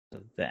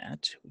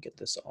that, we get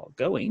this all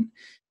going.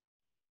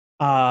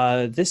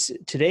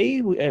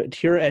 Today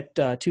here at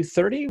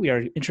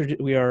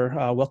 2:30, we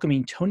are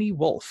welcoming Tony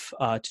Wolff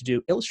to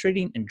do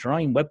illustrating and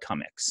drawing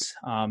webcomics.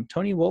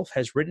 Tony Wolff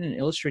has written and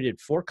illustrated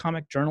 4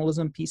 comic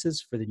journalism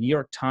pieces for the New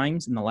York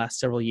Times in the last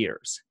several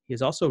years. He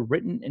has also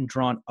written and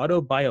drawn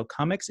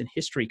autobiographical and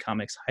history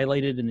comics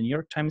highlighted in the New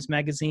York Times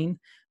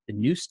Magazine, The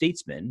New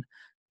Statesman,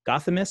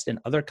 Gothamist, and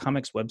other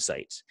comics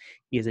websites.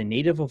 He is a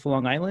native of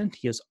Long Island.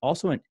 He is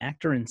also an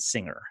actor and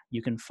singer.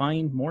 You can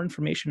find more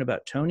information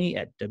about Tony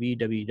at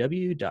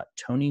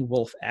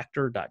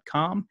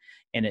www.tonywolfactor.com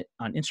and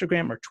on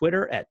Instagram or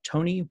Twitter at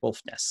Tony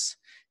Wolfness.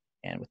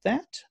 And with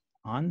that,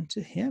 on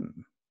to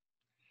him.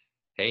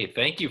 Hey,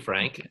 thank you,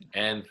 Frank.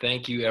 And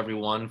thank you,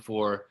 everyone,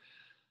 for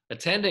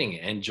attending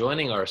and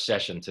joining our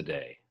session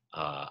today.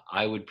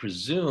 I would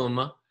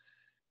presume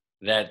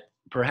that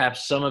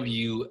perhaps some of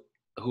you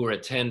who are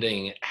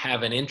attending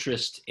have an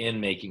interest in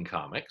making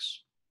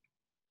comics.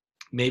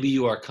 Maybe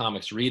you are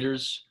comics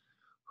readers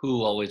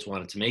who always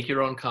wanted to make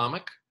your own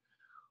comic,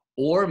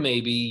 or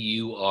maybe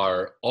you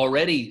are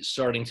already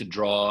starting to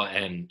draw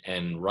and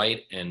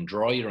write and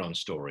draw your own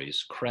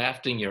stories,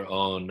 crafting your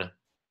own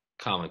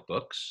comic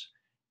books,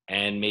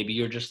 and maybe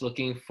you're just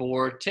looking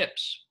for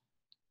tips.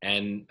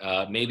 And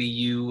maybe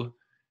you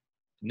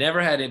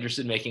never had interest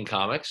in making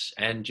comics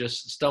and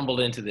just stumbled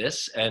into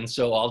this. And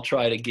so I'll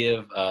try to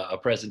give a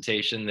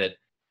presentation that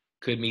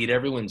could meet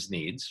everyone's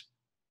needs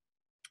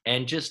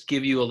and just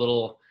give you a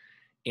little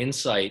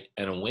insight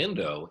and a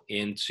window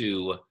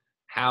into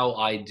how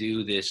I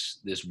do this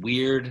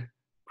weird,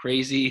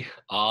 crazy,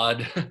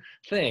 odd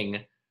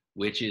thing,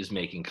 which is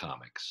making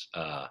comics.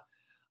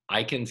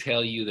 I can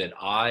tell you that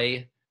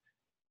I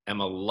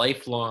am a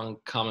lifelong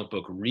comic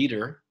book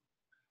reader.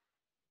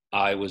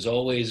 I was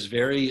always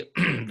very,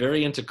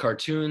 very into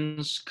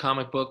cartoons,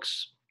 comic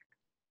books.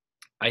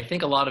 I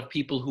think a lot of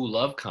people who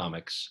love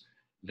comics,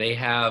 they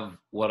have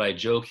what I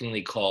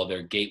jokingly call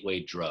their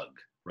gateway drug,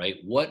 right?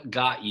 What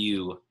got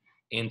you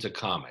into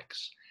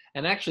comics?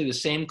 And actually the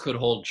same could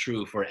hold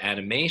true for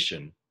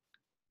animation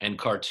and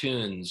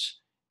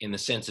cartoons in the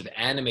sense of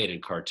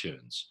animated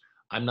cartoons.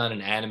 I'm not an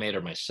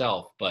animator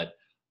myself, but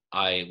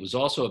I was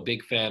also a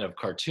big fan of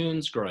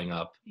cartoons growing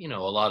up. You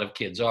know, a lot of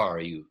kids are.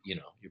 You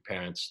know, your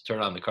parents turn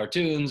on the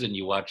cartoons and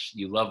you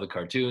love the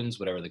cartoons,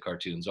 whatever the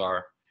cartoons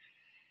are.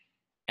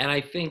 And I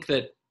think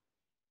that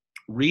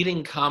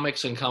reading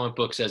comics and comic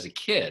books as a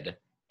kid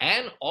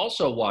and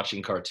also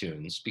watching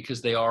cartoons,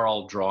 because they are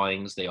all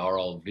drawings, they are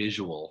all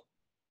visual,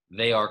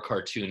 they are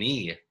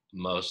cartoony,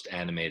 most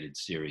animated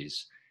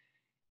series.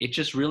 It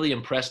just really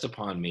impressed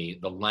upon me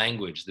the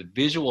language, the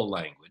visual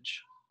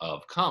language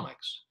of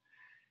comics.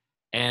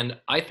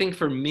 And I think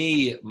for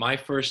me, my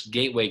first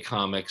gateway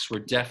comics were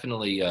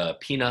definitely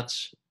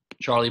Peanuts,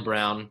 Charlie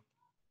Brown.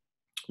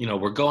 You know,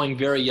 we're going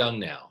very young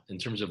now in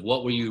terms of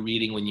what were you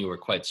reading when you were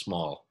quite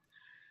small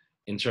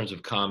in terms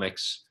of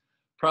comics.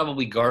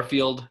 Probably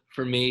Garfield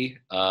for me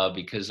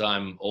because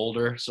I'm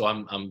older, so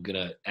I'm going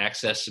to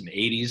access some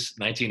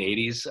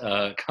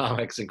 1980s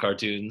comics and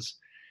cartoons.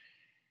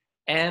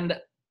 And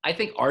I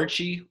think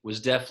Archie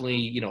was definitely,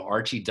 you know,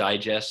 Archie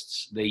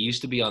digests. They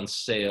used to be on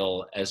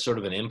sale as sort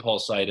of an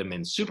impulse item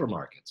in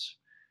supermarkets.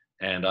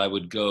 And I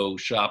would go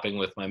shopping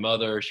with my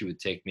mother. She would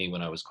take me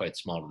when I was quite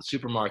small to the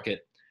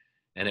supermarket.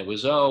 And it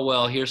was, oh,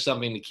 well, here's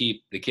something to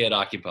keep the kid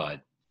occupied.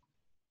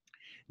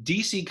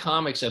 DC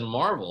Comics and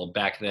Marvel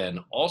back then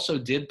also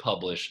did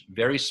publish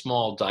very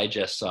small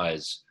digest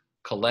size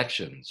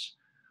collections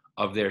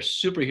of their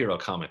superhero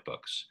comic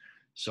books.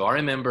 So I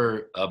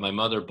remember my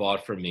mother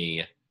bought for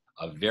me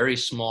a very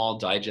small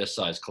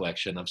digest-sized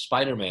collection of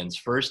Spider-Man's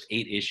first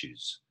 8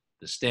 issues,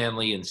 the Stan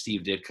Lee and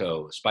Steve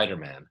Ditko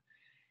Spider-Man.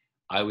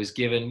 I was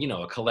given, you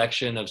know, a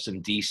collection of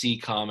some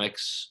DC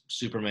comics,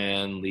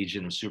 Superman,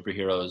 Legion of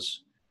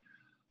Superheroes.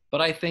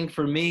 But I think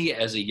for me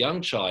as a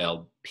young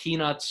child,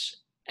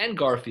 Peanuts and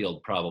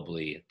Garfield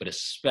probably, but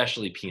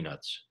especially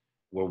Peanuts,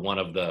 were one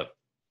of the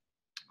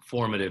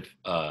formative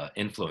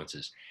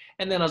influences.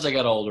 And then as I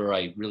got older,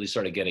 I really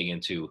started getting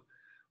into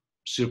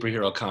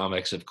superhero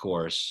comics, of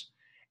course.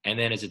 And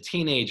then as a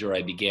teenager,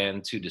 I began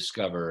to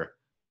discover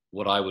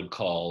what I would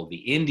call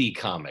the indie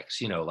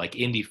comics, you know, like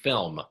indie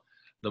film,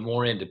 the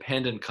more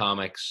independent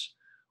comics,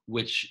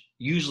 which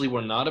usually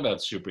were not about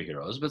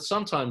superheroes, but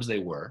sometimes they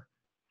were.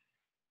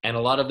 And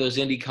a lot of those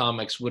indie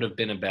comics would have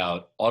been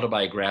about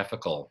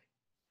autobiographical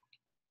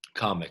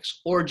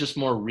comics or just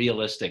more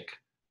realistic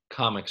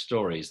comic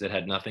stories that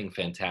had nothing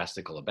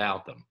fantastical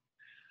about them.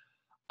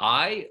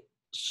 I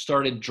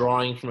started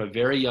drawing from a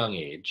very young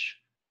age.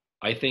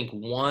 I think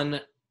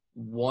one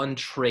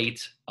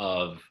trait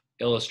of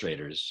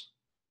illustrators,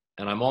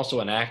 and I'm also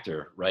an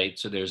actor, right?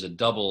 So there's a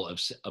double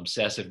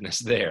obsessiveness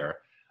there.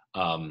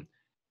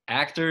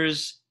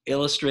 Actors,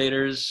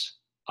 illustrators,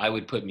 I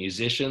would put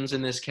musicians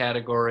in this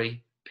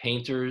category,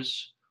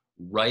 painters,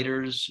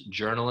 writers,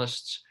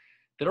 journalists,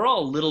 that are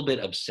all a little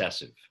bit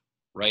obsessive,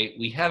 right?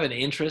 We have an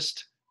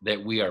interest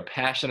that we are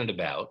passionate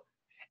about,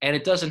 and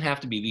it doesn't have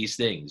to be these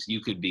things.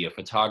 You could be a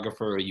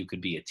photographer, you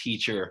could be a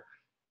teacher.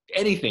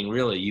 anything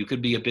really. You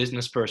could be a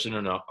business person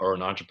or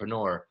an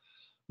entrepreneur.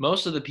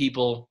 Most of the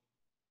people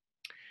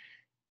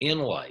in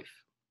life,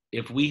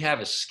 if we have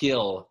a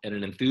skill and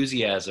an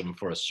enthusiasm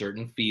for a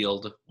certain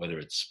field, whether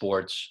it's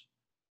sports,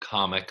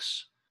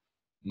 comics,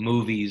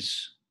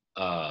 movies,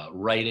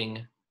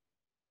 writing,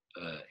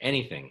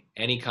 anything,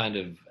 any kind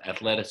of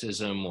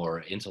athleticism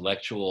or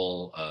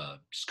intellectual,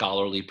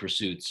 scholarly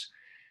pursuits,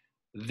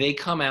 they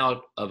come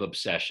out of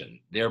obsession.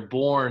 They're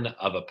born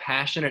of a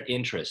passionate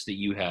interest that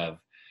you have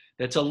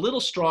that's a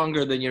little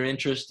stronger than your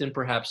interest in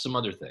perhaps some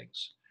other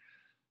things.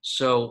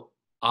 So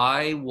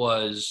I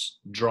was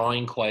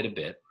drawing quite a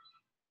bit.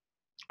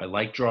 I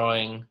like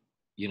drawing,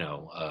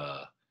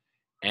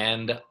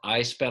 and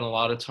I spent a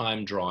lot of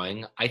time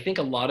drawing. I think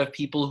a lot of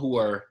people who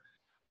are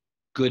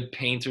good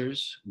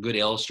painters, good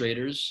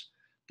illustrators,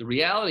 the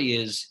reality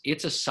is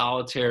it's a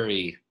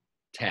solitary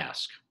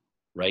task,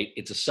 right?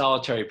 It's a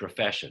solitary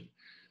profession.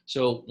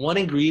 So one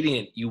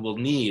ingredient you will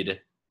need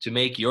to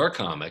make your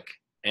comic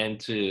and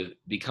to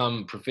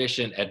become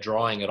proficient at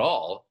drawing at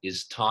all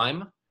is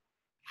time,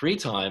 free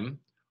time,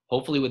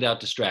 hopefully without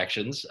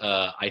distractions.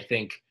 I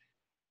think,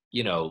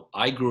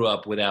 I grew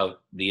up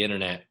without the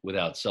internet,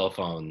 without cell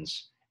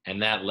phones, and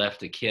that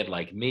left a kid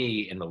like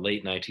me in the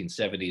late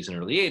 1970s and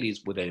early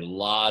 80s with a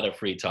lot of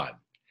free time.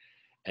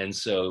 And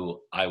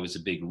so I was a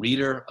big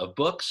reader of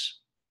books.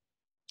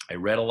 I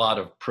read a lot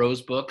of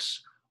prose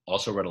books,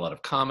 also read a lot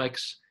of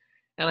comics,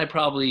 and I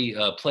probably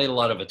played a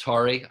lot of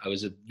Atari. I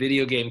was a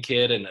video game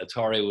kid, and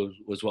Atari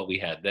was what we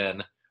had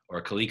then,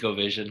 or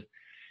ColecoVision.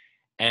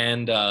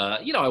 And,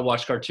 I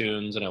watched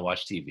cartoons and I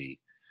watched TV.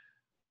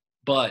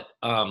 But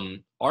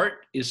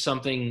art is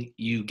something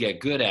you get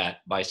good at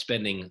by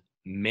spending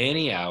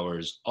many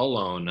hours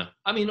alone.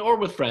 I mean, or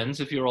with friends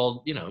if you're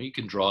all, you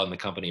can draw in the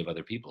company of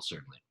other people,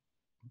 certainly.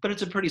 But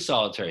it's a pretty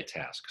solitary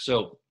task.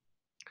 So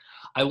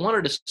I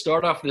wanted to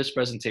start off this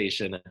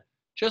presentation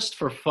just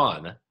for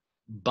fun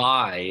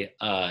by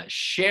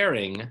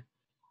sharing.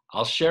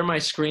 I'll share my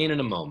screen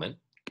in a moment.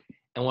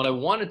 And what I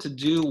wanted to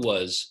do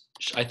was,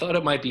 I thought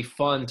it might be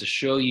fun to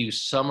show you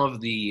some of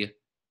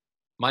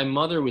my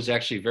mother was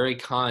actually very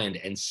kind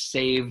and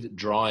saved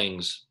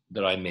drawings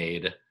that I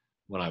made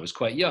when I was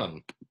quite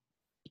young.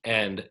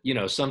 And,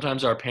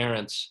 sometimes our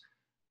parents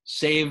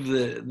save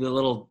the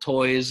little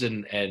toys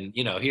and,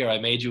 here, I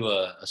made you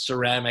a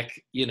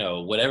ceramic,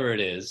 whatever it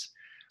is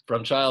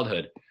from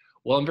childhood.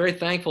 Well, I'm very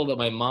thankful that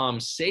my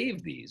mom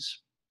saved these.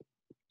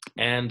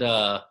 And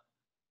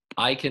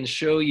I can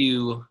show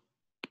you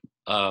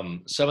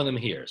some of them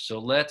here. So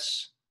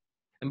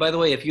and by the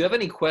way, if you have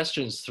any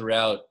questions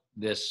throughout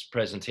this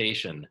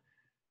presentation,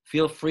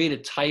 feel free to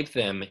type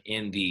them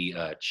in the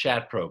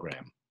chat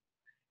program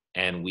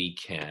and we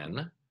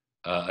can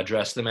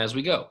address them as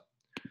we go.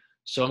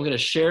 So I'm going to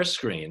share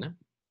screen.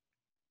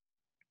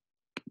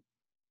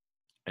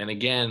 And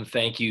again,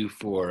 thank you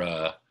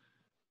for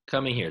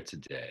coming here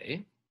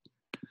today.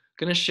 I'm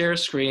going to share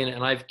screen,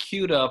 and I've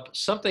queued up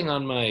something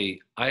on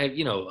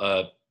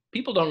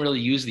people don't really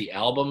use the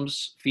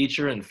albums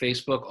feature in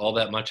Facebook all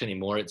that much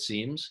anymore, it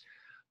seems,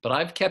 but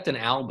I've kept an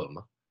album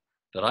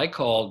that I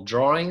call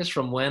Drawings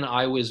from When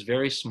I Was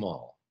Very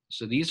Small.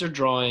 So these are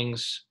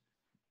drawings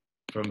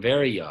from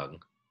very young,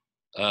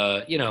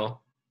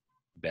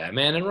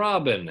 Batman and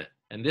Robin.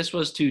 And this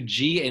was to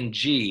G and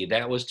G.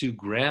 That was to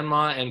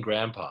Grandma and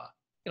Grandpa.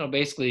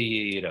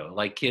 Basically,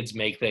 like kids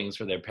make things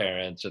for their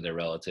parents or their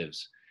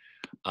relatives.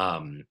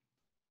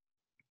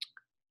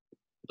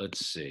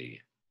 Let's see.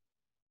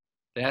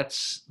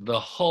 That's the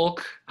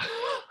Hulk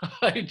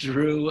I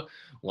drew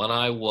when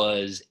I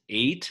was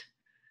 8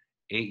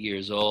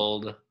 years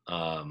old.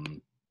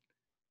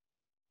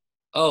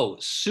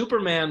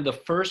 Superman, the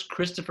first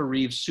Christopher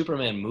Reeve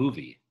Superman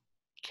movie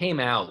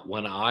came out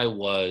when I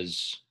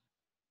was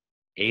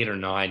 8 or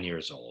 9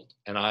 years old.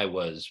 And I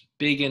was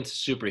big into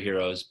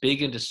superheroes,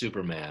 big into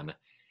Superman.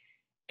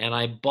 And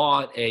I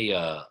bought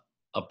a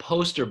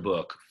poster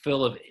book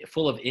full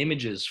of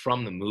images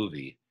from the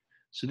movie.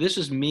 So this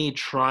is me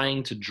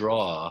trying to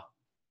draw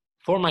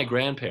for my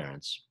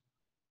grandparents.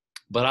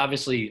 But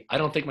obviously, I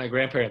don't think my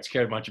grandparents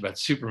cared much about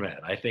Superman.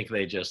 I think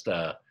they just,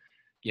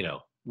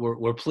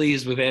 were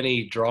pleased with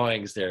any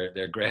drawings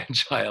their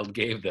grandchild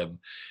gave them.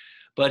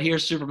 But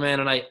here's Superman,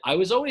 and I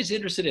was always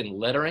interested in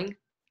lettering,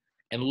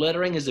 and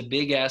lettering is a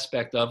big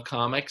aspect of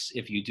comics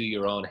if you do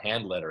your own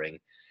hand lettering.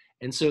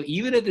 And so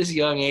even at this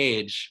young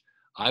age,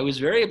 I was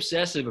very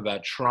obsessive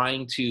about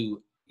trying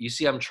to,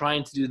 I'm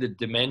trying to do the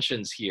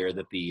dimensions here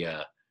that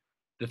the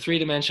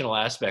three-dimensional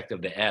aspect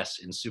of the S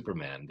in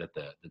Superman that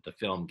the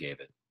film gave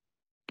it.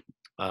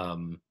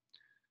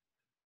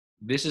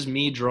 This is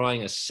me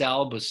drawing a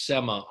Sal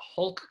Buscema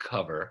Hulk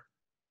cover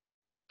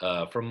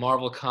from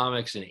Marvel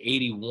Comics in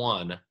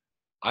 '81.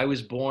 I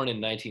was born in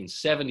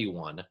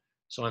 1971,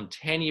 so I'm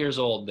 10 years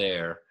old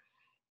there.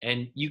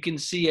 And you can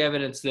see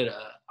evidence that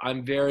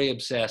I'm very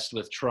obsessed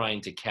with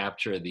trying to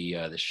capture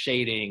the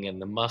shading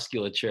and the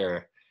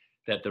musculature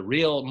that the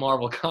real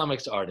Marvel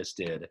Comics artist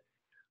did,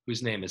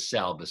 whose name is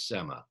Sal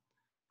Buscema.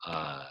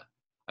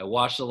 I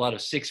watched a lot of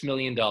 $6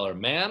 Million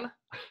Man,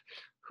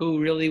 who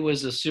really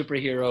was a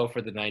superhero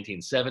for the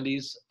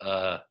 1970s,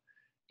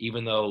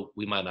 even though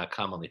we might not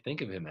commonly think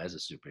of him as a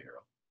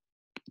superhero.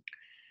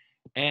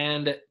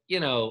 And,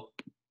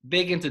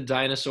 big into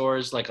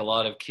dinosaurs like a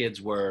lot of kids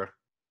were.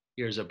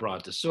 Here's a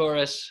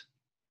brontosaurus.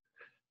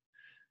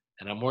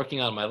 And I'm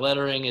working on my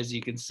lettering, as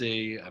you can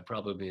see. I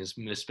probably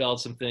misspelled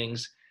some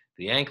things.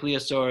 The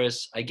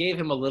ankylosaurus, I gave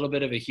him a little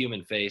bit of a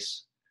human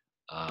face.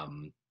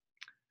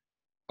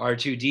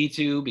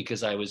 R2-D2,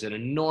 because I was an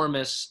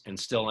enormous, and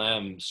still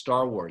am,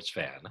 Star Wars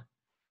fan.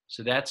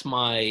 So that's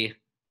my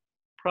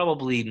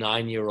probably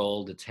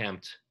 9-year-old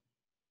attempt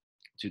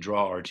to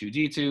draw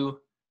R2-D2.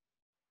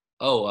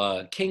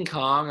 King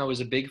Kong. I was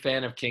a big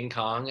fan of King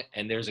Kong,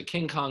 and there's a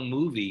King Kong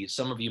movie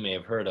some of you may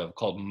have heard of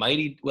called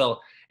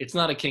it's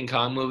not a King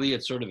Kong movie,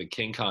 it's sort of a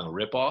King Kong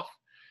ripoff,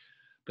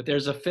 but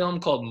there's a film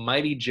called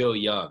Mighty Joe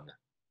Young,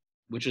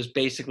 which is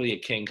basically a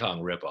King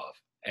Kong ripoff,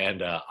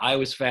 and I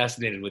was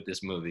fascinated with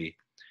this movie.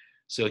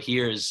 So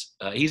he's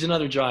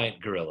another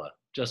giant gorilla,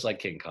 just like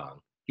King Kong.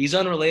 He's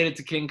unrelated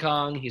to King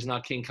Kong, he's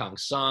not King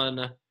Kong's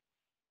son,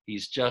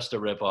 he's just a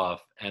ripoff,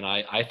 and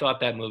I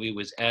thought that movie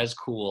was as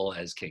cool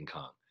as King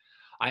Kong.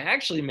 I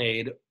actually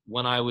made,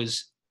 when I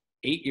was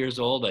 8 years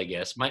old, I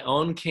guess, my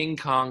own King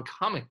Kong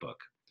comic book,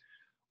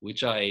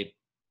 which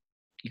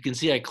you can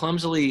see I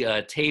clumsily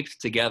taped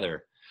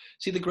together.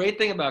 See, the great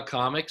thing about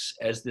comics,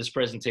 as this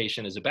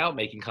presentation is about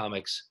making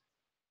comics,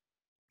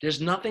 there's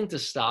nothing to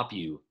stop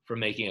you from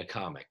making a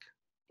comic,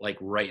 like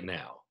right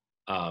now.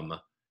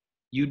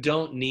 You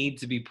don't need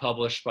to be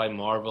published by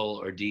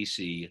Marvel or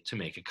DC to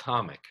make a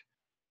comic.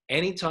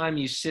 Anytime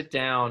you sit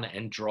down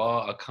and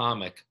draw a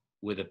comic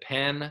with a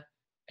pen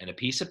and a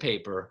piece of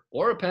paper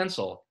or a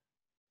pencil,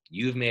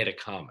 you've made a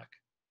comic.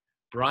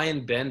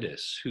 Brian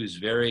Bendis, who's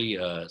very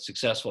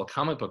successful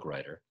comic book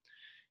writer,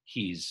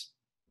 he's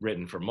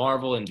written for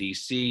Marvel and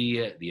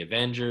DC, the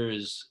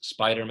Avengers,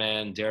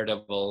 Spider-Man,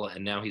 Daredevil,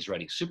 and now he's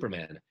writing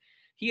Superman.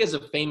 He has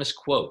a famous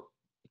quote,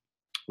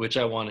 which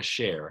I want to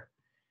share.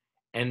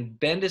 And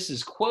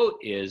Bendis's quote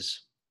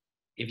is,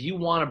 if you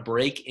want to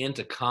break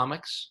into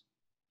comics,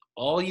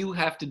 all you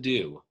have to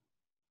do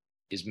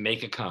is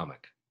make a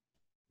comic.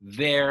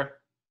 There,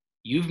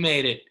 you've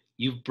made it,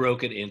 you've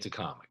broken into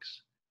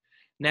comics.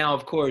 Now,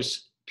 of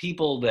course,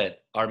 people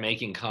that are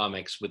making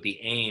comics with the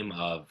aim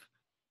of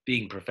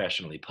being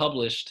professionally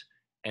published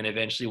and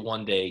eventually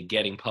one day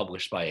getting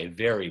published by a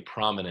very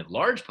prominent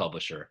large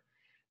publisher,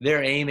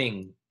 they're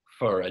aiming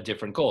for a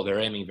different goal. They're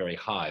aiming very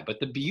high. But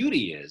the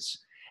beauty is,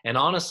 and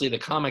honestly, the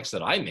comics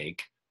that I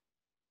make,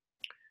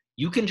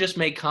 you can just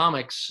make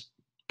comics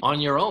on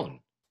your own.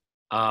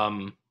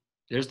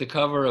 There's the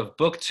cover of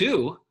book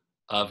 2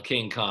 of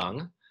King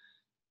Kong.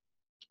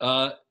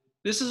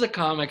 This is a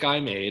comic I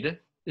made.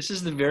 This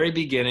is the very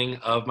beginning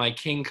of my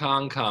King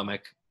Kong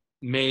comic,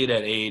 made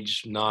at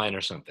age 9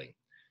 or something.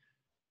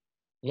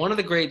 One of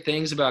the great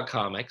things about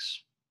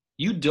comics,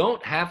 you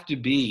don't have to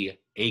be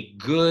a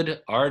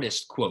good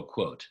artist, quote,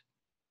 quote.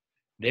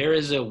 There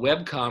is a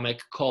webcomic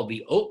called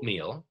The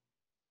Oatmeal,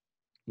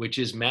 which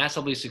is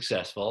massively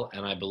successful,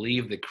 and I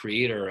believe the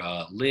creator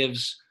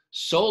lives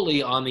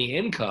solely on the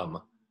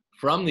income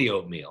from The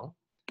Oatmeal.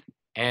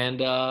 And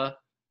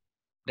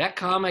that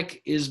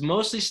comic is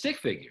mostly stick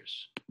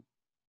figures.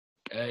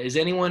 Is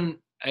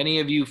any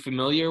of you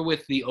familiar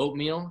with The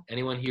Oatmeal?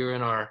 Anyone here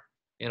in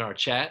our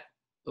chat?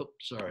 Oh,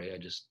 sorry, I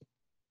just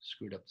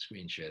screwed up the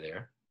screen share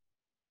there.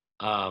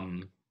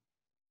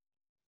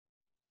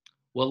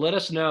 Well, let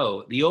us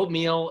know. The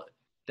Oatmeal,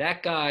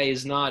 that guy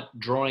is not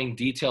drawing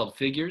detailed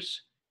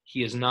figures.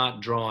 He is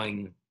not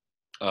drawing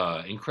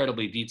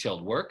incredibly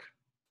detailed work.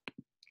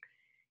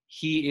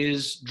 He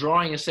is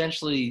drawing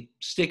essentially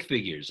stick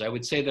figures. I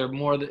would say they're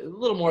a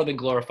little more than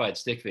glorified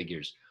stick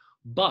figures,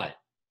 but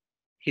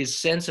his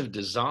sense of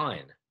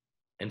design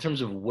in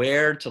terms of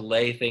where to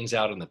lay things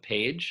out on the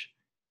page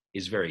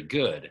is very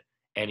good.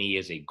 And he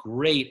is a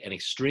great and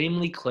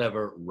extremely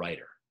clever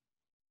writer.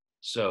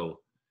 So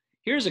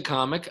here's a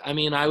comic. I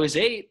mean, I was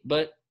 8,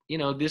 but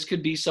this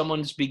could be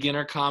someone's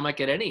beginner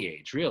comic at any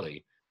age,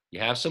 really. You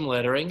have some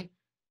lettering.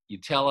 You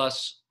tell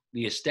us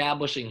the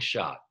establishing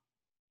shot.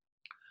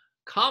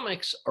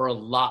 Comics are a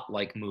lot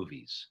like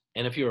movies.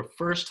 And if you're a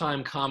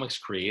first-time comics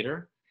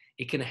creator,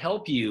 it can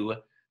help you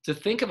to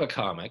think of a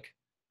comic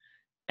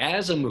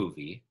as a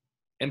movie,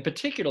 and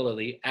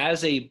particularly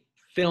as a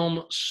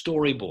film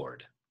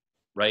storyboard,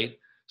 right?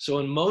 So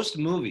in most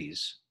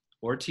movies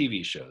or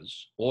TV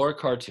shows or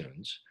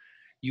cartoons,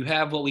 you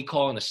have what we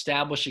call an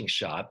establishing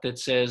shot that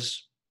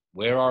says,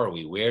 where are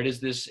we? Where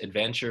does this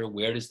adventure,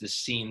 where does this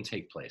scene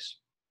take place?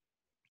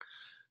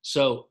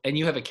 So, and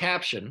you have a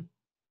caption,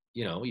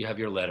 you have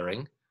your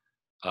lettering,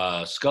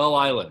 Skull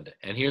Island.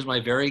 And here's my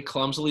very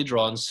clumsily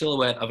drawn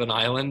silhouette of an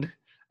island,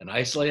 an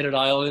isolated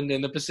island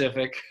in the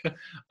Pacific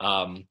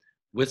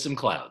with some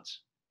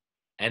clouds.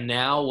 And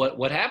now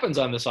what happens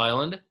on this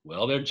island?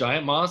 Well, they're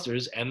giant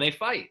monsters and they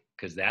fight,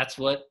 because that's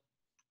what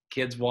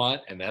kids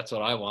want and that's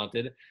what I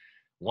wanted.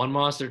 One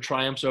monster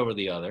triumphs over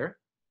the other.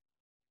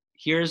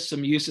 Here's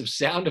some use of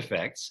sound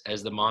effects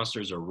as the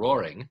monsters are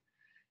roaring.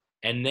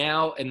 And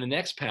now in the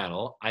next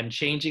panel, I'm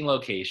changing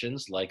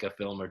locations like a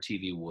film or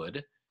TV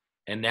would.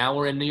 And now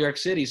we're in New York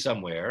City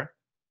somewhere.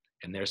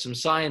 And there's some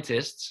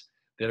scientists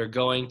that are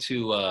going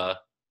to,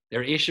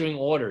 they're issuing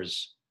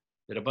orders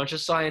that a bunch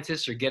of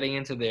scientists are getting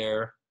into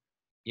their,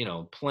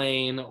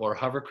 plane or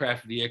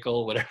hovercraft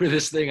vehicle, whatever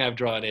this thing I've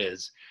drawn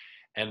is.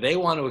 And they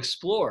want to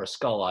explore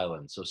Skull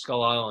Island. So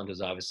Skull Island has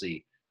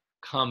obviously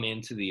come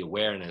into the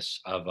awareness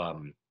of,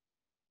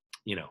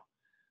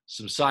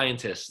 some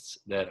scientists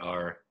that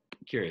are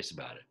curious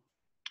about it.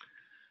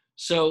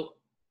 So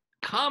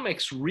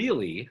comics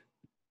really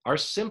are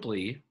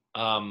simply,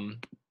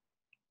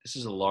 this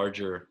is a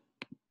larger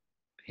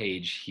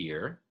page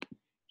here.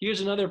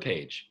 Here's another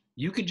page.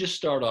 You could just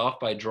start off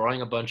by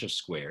drawing a bunch of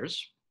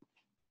squares.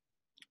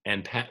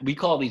 And we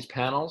call these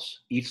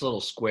panels. Each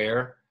little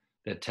square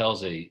that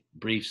tells a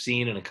brief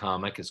scene in a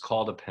comic is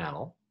called a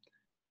panel.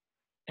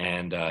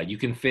 And you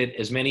can fit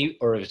as many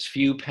or as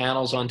few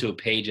panels onto a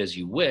page as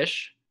you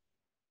wish.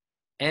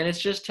 And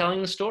it's just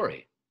telling the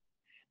story.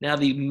 Now,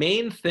 the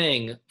main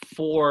thing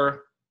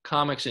for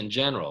comics in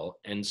general,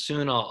 and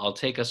soon I'll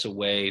take us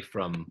away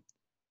from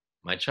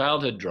my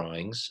childhood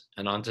drawings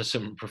and onto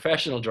some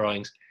professional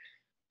drawings.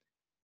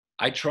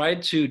 I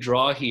tried to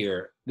draw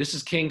here. This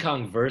is King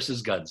Kong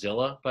versus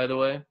Godzilla, by the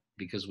way,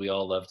 because we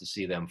all love to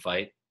see them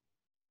fight.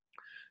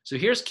 So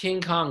here's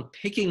King Kong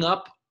picking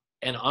up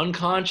an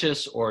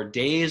unconscious or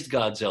dazed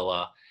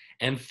Godzilla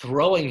and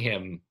throwing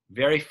him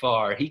very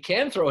far. He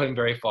can throw him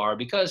very far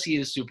because he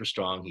is super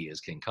strong. He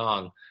is King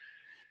Kong.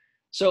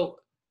 So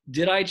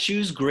did I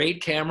choose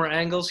great camera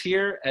angles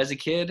here as a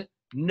kid?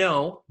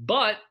 No,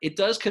 but it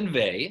does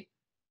convey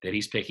that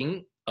he's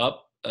picking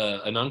up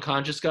an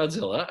unconscious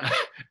Godzilla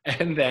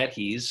and that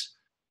he's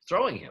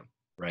throwing him,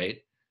 right?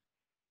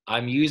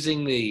 I'm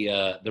using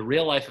the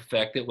real life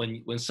effect that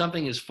when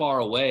something is far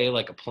away,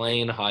 like a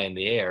plane high in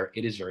the air,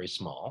 it is very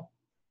small,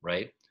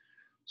 right?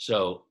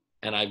 So,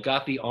 and I've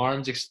got the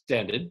arms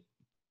extended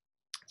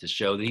to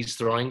show that he's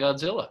throwing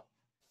Godzilla.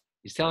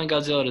 He's telling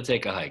Godzilla to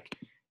take a hike.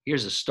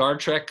 Here's a Star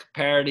Trek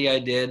parody I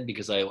did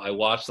because I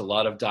watched a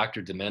lot of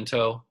Dr.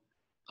 Demento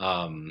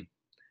and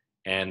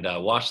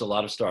watched a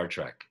lot of Star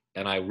Trek.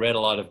 And I read a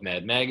lot of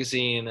Mad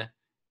Magazine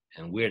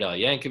and Weird Al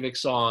Yankovic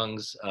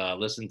songs,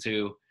 listened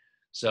to.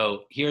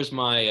 So here's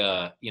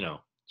my,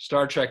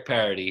 Star Trek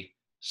parody,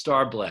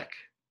 Star Blek,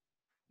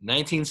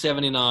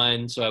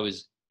 1979. So I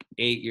was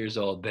 8 years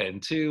old then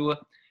too.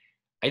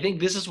 I think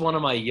this is one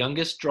of my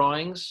youngest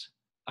drawings.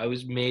 I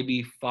was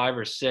maybe 5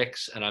 or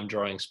 6 and I'm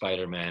drawing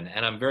Spider-Man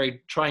and I'm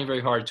trying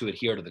very hard to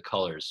adhere to the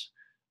colors.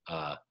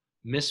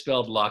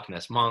 Misspelled Loch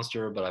Ness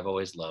Monster, but I've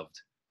always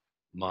loved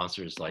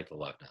monsters like the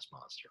Loch Ness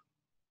Monster.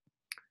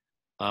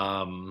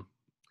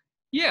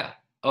 Yeah.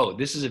 Oh,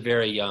 this is a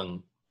very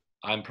young,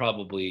 I'm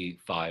probably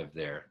 5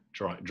 there,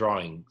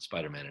 drawing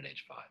Spider-Man at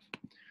age 5.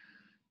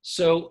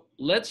 So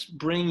let's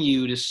bring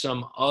you to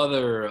some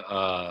other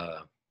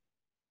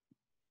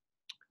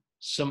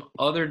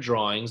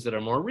drawings that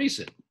are more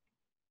recent.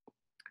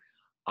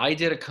 I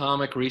did a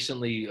comic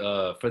recently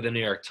for the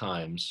New York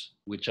Times,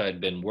 which I'd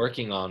been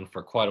working on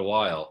for quite a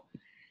while.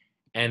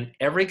 And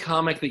every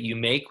comic that you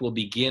make will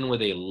begin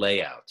with a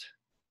layout,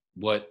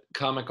 what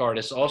comic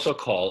artists also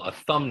call a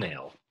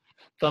thumbnail.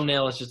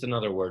 Thumbnail is just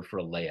another word for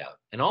a layout.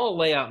 And all a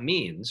layout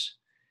means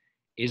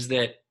is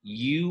that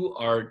you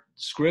are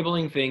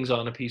scribbling things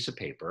on a piece of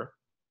paper,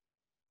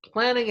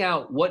 planning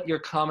out what your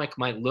comic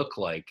might look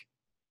like,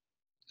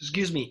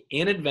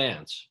 in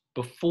advance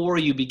before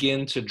you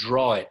begin to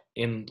draw it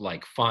in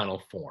like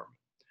final form.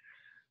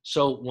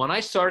 So when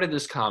I started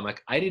this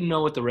comic, I didn't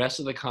know what the rest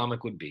of the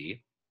comic would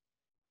be,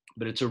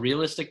 but it's a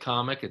realistic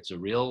comic. It's a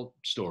real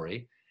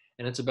story.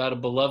 And it's about a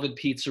beloved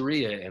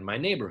pizzeria in my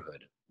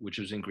neighborhood, which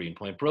was in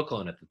Greenpoint,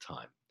 Brooklyn at the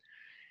time.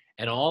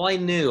 And all I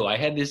knew, I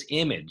had this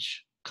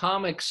image.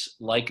 Comics,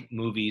 like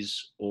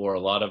movies or a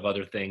lot of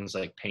other things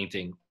like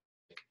painting,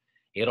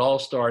 it all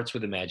starts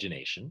with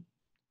imagination.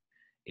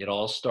 It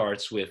all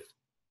starts with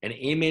an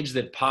image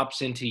that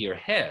pops into your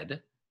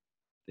head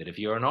that if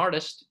you're an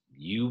artist,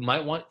 you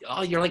might want,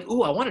 you're like,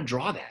 ooh, I want to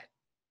draw that.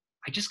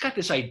 I just got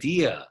this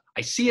idea.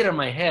 I see it in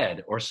my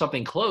head or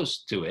something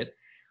close to it.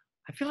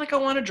 I feel like I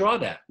want to draw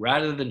that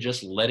rather than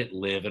just let it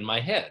live in my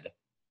head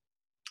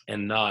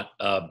and not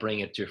bring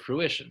it to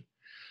fruition.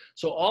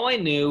 So all I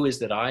knew is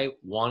that I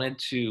wanted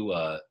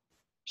to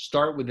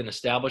start with an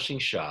establishing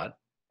shot,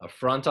 a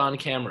front-on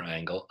camera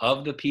angle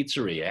of the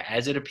pizzeria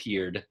as it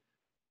appeared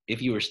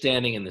if you were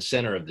standing in the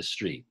center of the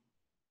street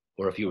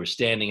or if you were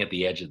standing at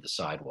the edge of the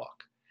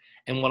sidewalk.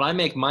 And when I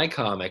make my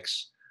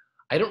comics,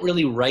 I don't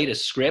really write a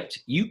script.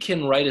 You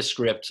can write a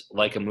script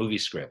like a movie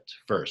script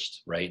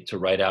first, right? To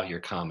write out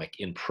your comic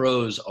in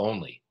prose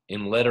only,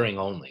 in lettering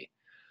only.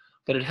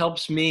 But it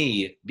helps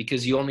me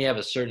because you only have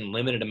a certain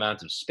limited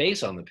amount of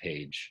space on the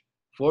page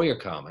for your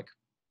comic.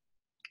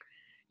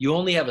 You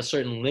only have a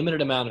certain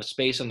limited amount of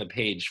space on the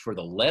page for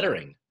the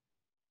lettering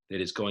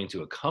that is going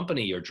to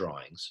accompany your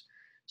drawings.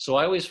 So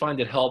I always find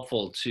it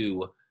helpful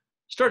to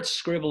start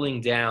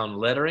scribbling down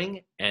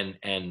lettering and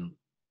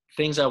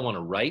things I want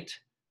to write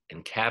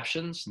and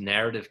captions,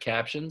 narrative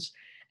captions.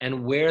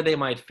 and where they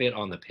might fit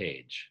on the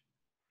page.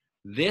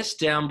 This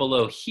down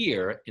below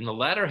here in the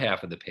latter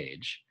half of the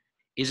page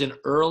is an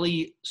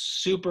early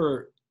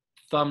super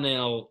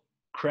thumbnail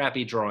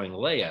crappy drawing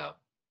layout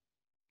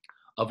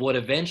of what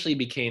eventually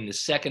became the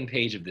second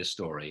page of this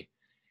story.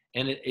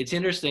 And it's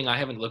interesting, I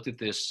haven't looked at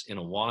this in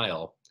a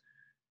while.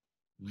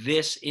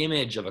 This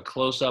image of a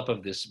close-up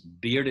of this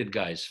bearded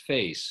guy's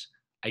face,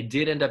 I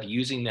did end up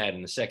using that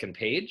in the second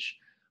page,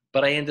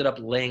 but I ended up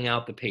laying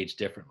out the page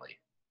differently,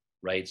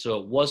 right? So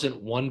it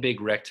wasn't one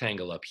big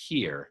rectangle up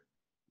here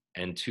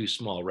and two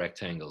small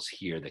rectangles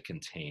here that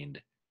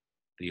contained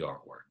the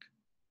artwork.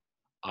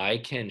 I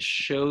can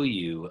show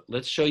you,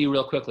 let's show you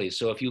real quickly.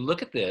 So if you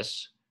look at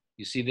this,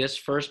 you see this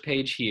first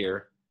page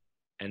here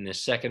and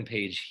this second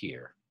page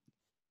here.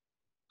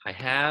 I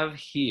have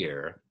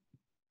here,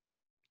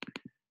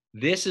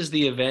 this is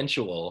the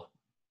eventual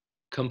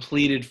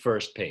completed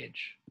first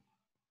page,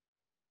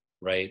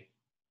 right?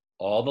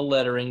 All the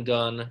lettering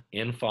done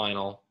in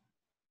final,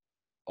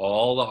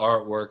 all the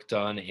artwork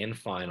done in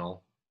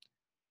final.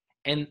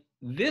 And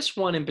this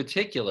one in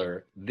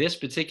particular, this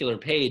particular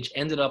page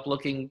ended up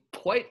looking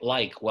quite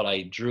like what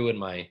I drew in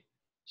my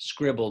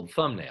scribbled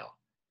thumbnail.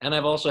 And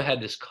I've also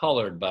had this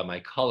colored by my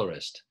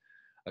colorist,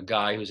 a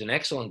guy who's an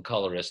excellent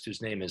colorist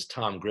whose name is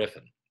Tom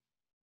Griffin.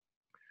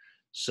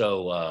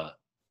 So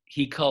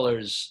he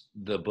colors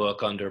the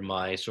book under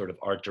my sort of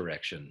art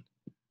direction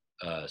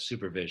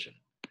supervision.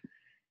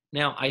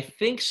 Now, I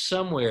think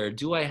somewhere,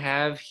 do I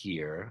have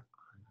here,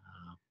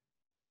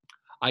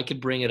 I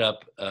could bring it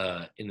up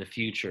in the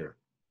future,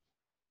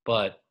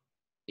 but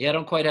yeah, I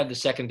don't quite have the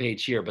second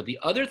page here. But the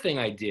other thing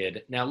I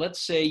did, now let's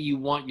say you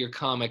want your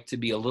comic to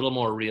be a little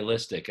more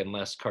realistic and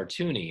less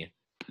cartoony.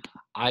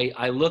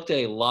 I looked at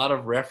a lot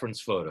of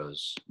reference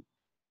photos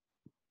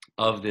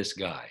of this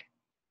guy.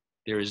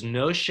 There is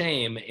no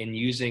shame in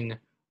using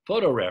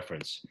photo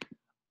reference.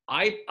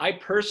 I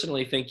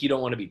personally think you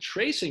don't want to be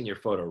tracing your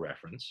photo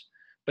reference,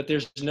 but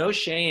there's no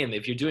shame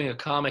if you're doing a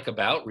comic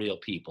about real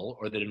people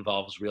or that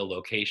involves real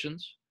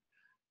locations.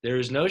 There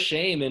is no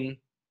shame in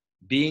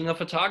being a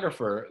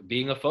photographer,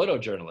 being a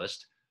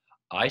photojournalist.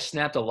 I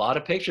snapped a lot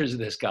of pictures of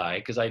this guy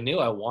because I knew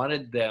I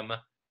wanted them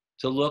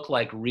to look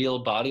like real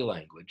body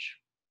language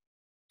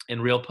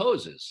and real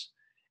poses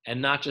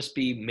and not just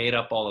be made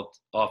up all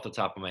off the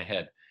top of my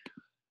head.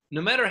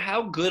 No matter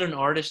how good an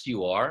artist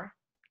you are,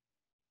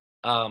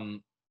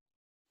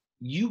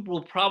 you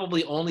will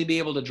probably only be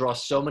able to draw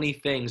so many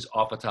things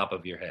off the top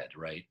of your head,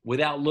 right?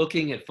 Without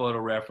looking at photo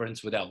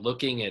reference, without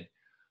looking at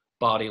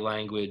body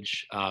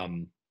language,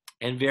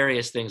 and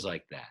various things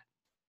like that.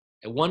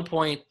 At one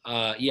point,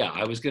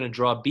 I was going to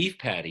draw beef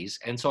patties.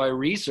 And so I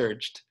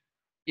researched,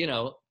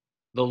 the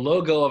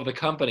logo of the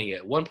company.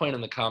 At one point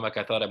in the comic,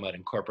 I thought I might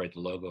incorporate the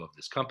logo of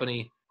this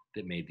company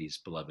that made these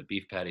beloved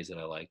beef patties that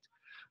I liked.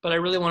 But I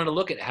really wanted to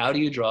look at how do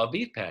you draw a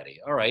beef patty?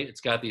 All right,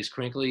 it's got these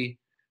crinkly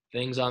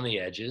things on the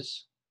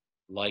edges,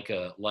 like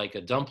a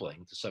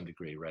dumpling to some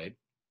degree, right?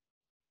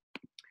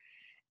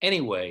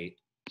 Anyway,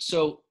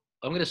 so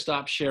I'm going to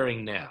stop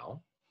sharing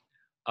now,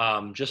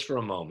 just for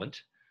a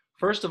moment.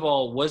 First of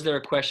all, was there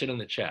a question in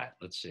the chat?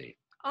 Let's see.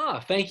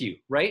 Thank you,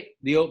 right?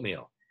 The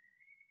oatmeal.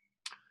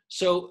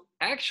 So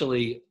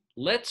actually,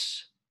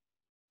 let's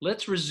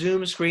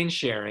resume screen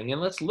sharing and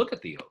let's look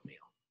at the oatmeal.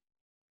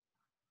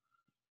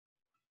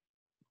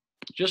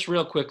 Just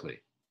real quickly.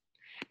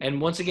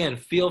 And once again,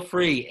 feel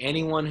free,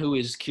 anyone who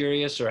is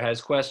curious or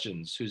has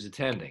questions who's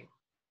attending,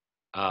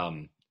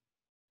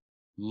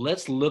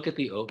 let's look at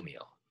the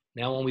oatmeal.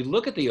 Now, when we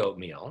look at the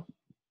oatmeal,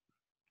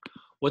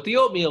 what the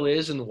oatmeal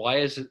is and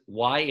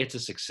why it's a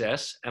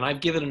success, and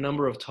I've given a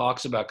number of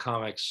talks about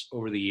comics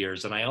over the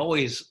years, and I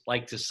always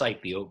like to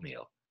cite the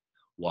oatmeal.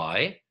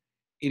 Why?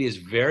 It is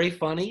very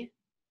funny,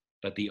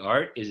 but the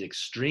art is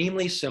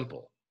extremely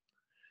simple.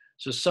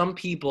 So some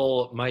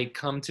people might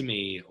come to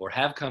me or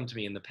have come to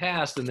me in the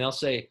past and they'll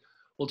say,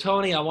 well,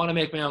 Tony, I want to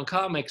make my own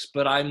comics,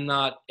 but I'm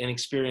not an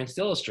experienced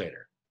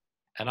illustrator.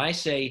 And I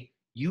say,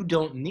 you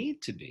don't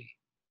need to be.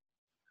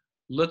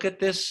 Look at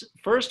this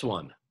first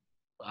one.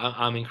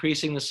 I'm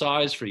increasing the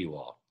size for you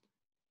all.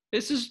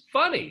 This is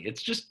funny.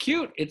 It's just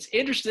cute. It's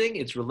interesting.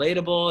 It's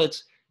relatable.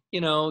 It's,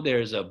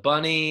 there's a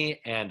bunny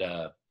and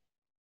a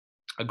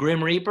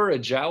Grim Reaper, a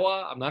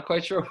Jawa. I'm not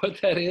quite sure what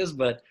that is,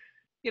 but,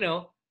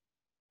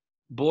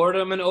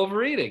 boredom and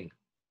overeating.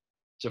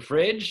 It's a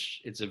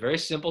fridge. It's a very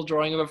simple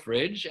drawing of a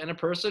fridge and a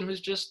person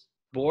who's just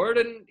bored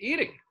and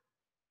eating.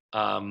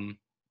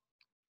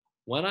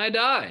 When I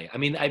die. I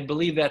mean, I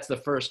believe that's the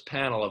first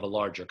panel of a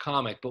larger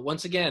comic, but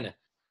once again,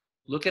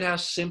 look at how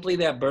simply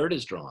that bird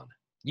is drawn.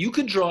 You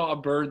could draw a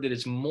bird that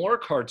is more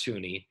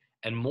cartoony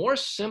and more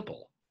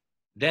simple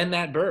than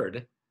that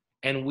bird,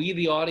 and we,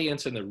 the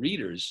audience and the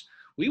readers,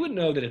 we would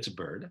know that it's a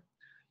bird.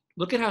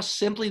 Look at how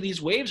simply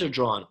these waves are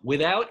drawn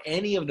without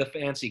any of the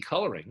fancy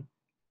coloring.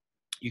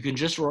 You can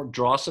just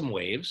draw some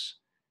waves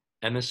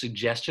and the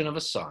suggestion of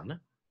a sun,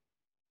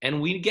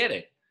 and we get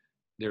it.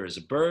 There is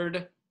a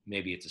bird,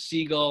 maybe it's a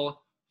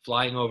seagull,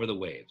 flying over the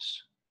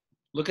waves.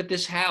 Look at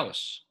this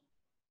house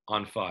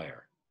on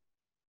fire.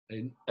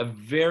 A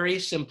very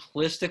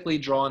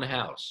simplistically drawn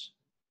house,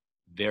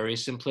 very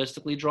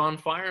simplistically drawn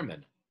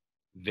firemen,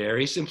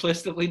 very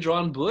simplistically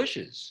drawn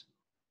bushes.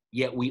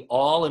 Yet we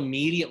all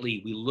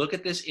immediately, we look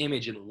at this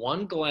image in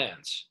one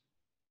glance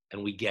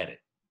and we get it.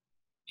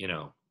 You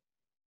know,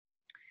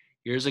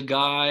 here's a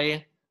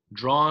guy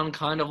drawn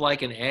kind of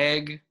like an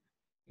egg,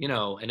 you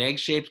know, an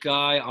egg-shaped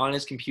guy on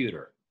his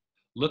computer.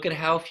 Look at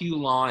how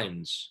few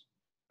lines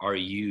are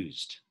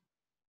used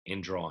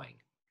in drawing.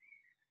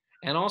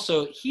 And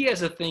also, he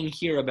has a thing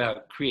here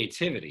about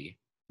creativity.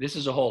 This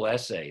is a whole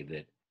essay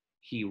that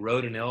he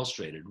wrote and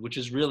illustrated, which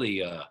is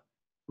really a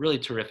really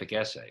terrific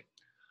essay.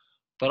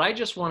 But I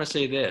just want to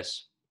say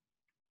this.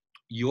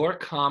 Your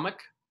comic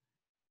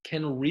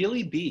can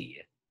really be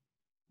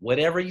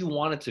whatever you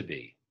want it to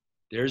be.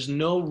 There's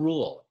no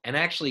rule. And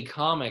actually,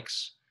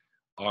 comics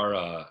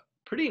are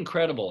pretty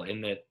incredible in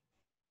that,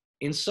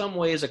 in some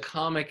ways, a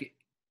comic,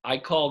 I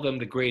call them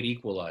the great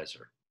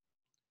equalizer.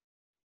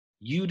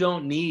 You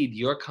don't need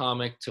your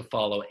comic to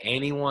follow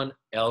anyone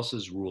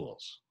else's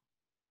rules.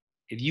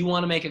 If you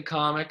want to make a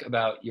comic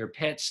about your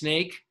pet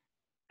snake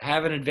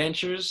having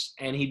adventures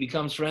and he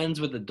becomes friends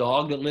with the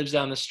dog that lives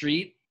down the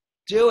street,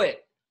 do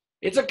it.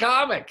 It's a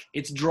comic.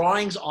 It's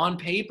drawings on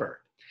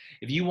paper.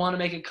 If you want to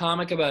make a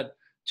comic about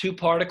two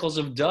particles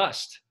of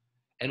dust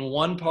and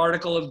one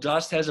particle of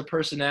dust has a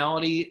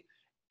personality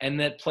and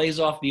that plays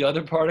off the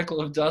other particle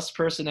of dust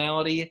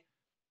personality,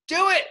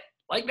 do it.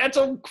 Like, that's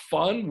a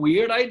fun,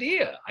 weird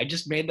idea. I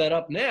just made that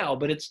up now,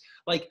 but it's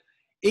like,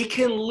 it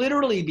can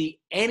literally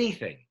be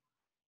anything.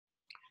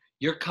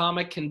 Your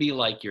comic can be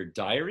like your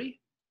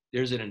diary.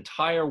 There's an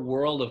entire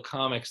world of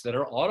comics that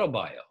are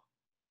autobio.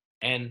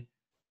 And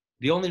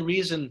the only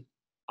reason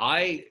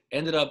I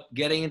ended up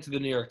getting into the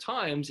New York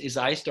Times is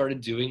I started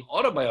doing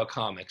autobio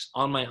comics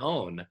on my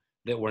own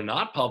that were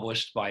not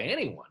published by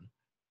anyone,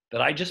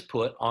 that I just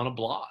put on a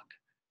blog.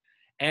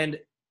 And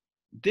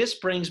this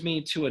brings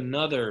me to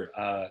another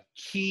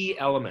key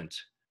element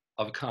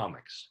of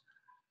comics.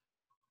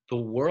 The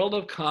world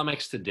of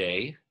comics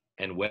today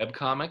and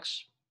webcomics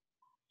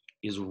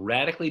is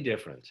radically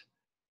different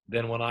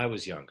than when I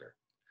was younger.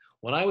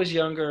 When I was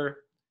younger,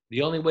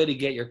 the only way to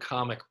get your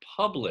comic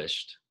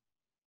published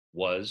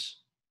was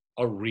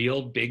a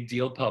real big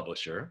deal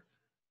publisher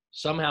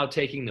somehow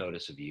taking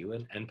notice of you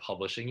and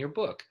publishing your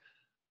book.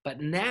 But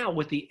now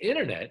with the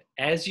internet,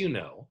 as you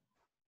know,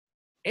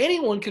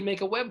 anyone can make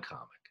a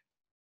webcomic.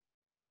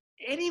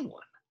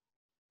 Anyone.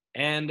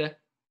 And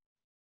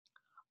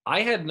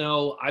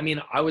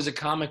I was a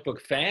comic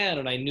book fan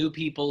and I knew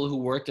people who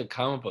worked at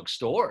comic book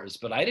stores,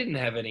 but I didn't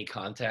have any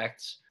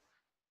contacts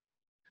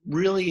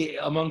really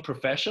among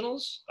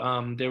professionals.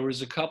 There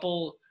was a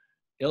couple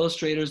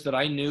illustrators that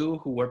I knew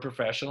who were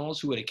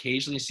professionals who would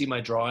occasionally see my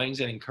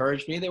drawings and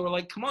encourage me. They were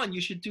like, come on, you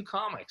should do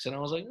comics. And I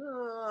was like,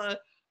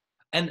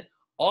 And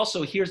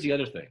also, here's the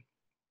other thing.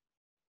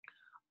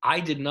 I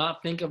did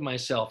not think of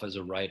myself as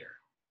a writer.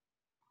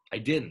 I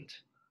didn't.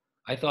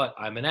 I thought,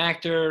 I'm an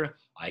actor,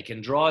 I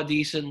can draw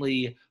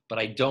decently, but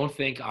I don't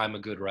think I'm a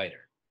good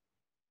writer.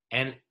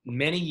 And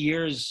many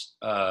years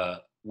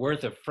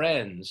worth of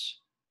friends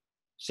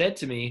said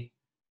to me,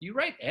 you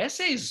write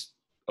essays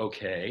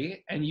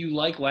okay, and you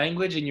like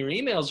language and your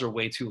emails are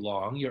way too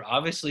long. You're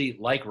obviously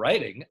like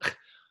writing.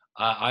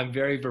 I'm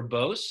very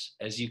verbose,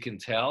 as you can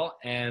tell,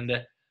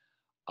 and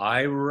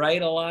I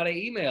write a lot of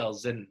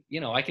emails and,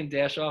 I can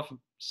dash off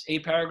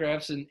 8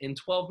 paragraphs in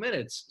 12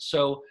 minutes.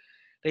 So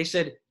they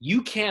said,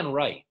 you can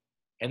write.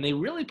 And they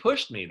really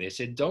pushed me. They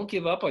said, don't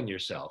give up on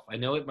yourself. I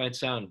know it might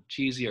sound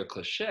cheesy or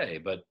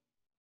cliche,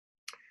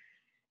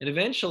 and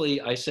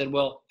eventually I said,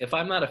 well, if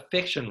I'm not a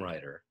fiction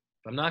writer,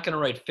 if I'm not going to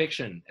write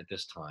fiction at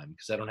this time,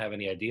 because I don't have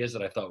any ideas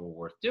that I thought were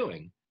worth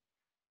doing,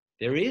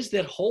 there is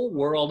that whole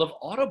world of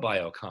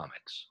autobio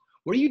comics,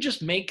 where you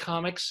just make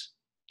comics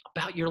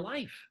about your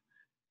life.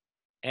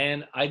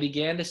 And I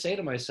began to say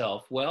to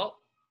myself, well,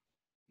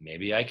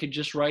 maybe I could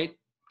just write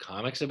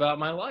comics about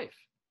my life.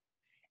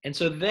 And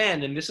so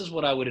then, and this is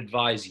what I would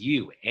advise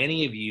you,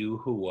 any of you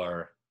who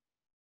are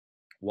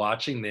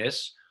watching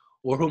this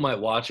or who might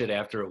watch it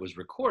after it was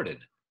recorded,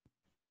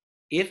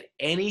 if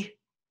any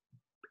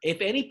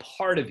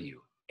part of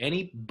you,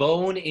 any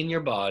bone in your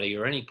body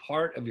or any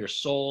part of your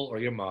soul or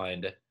your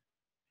mind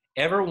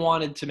ever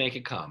wanted to make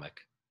a comic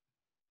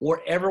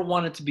or ever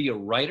wanted to be a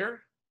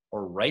writer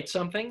or write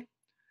something,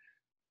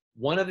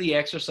 one of the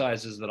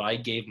exercises that I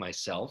gave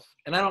myself,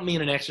 and I don't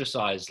mean an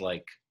exercise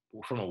like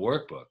from a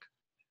workbook,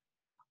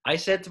 I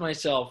said to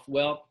myself,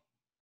 well,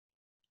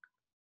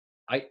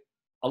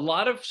 a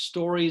lot of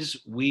stories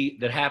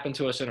that happen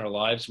to us in our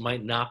lives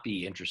might not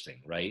be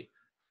interesting, right?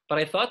 But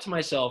I thought to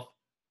myself,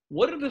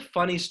 what are the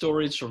funny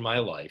stories from my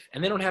life?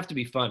 And they don't have to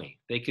be funny.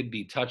 They could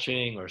be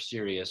touching or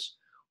serious.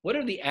 What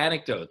are the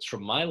anecdotes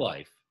from my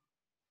life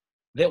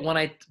that when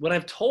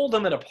I've told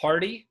them at a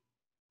party,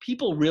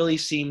 people really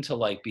seem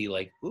to be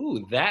like,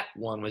 ooh, that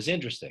one was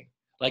interesting.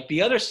 Like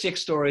the other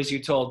 6 stories you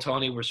told,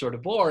 Tony, were sort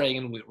of boring,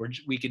 and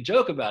we could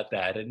joke about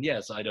that. And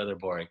yes, I know they're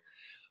boring.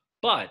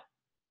 But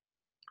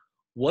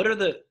what are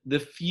the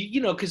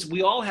few, because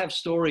we all have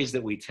stories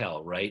that we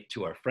tell, right,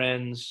 to our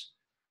friends,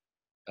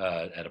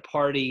 at a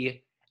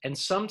party. And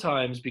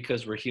sometimes,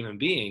 because we're human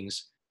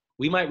beings,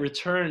 we might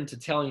return to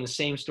telling the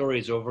same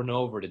stories over and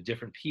over to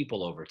different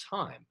people over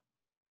time.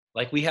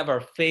 Like, we have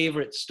our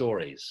favorite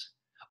stories.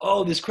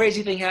 Oh, this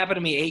crazy thing happened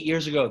to me 8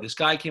 years ago. This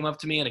guy came up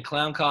to me in a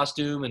clown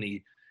costume, and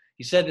he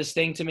said this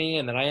thing to me,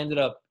 and then I ended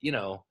up,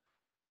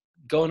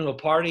 going to a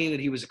party that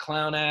he was a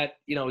clown at.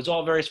 It was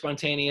all very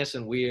spontaneous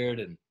and weird,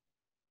 and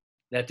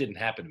that didn't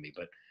happen to me.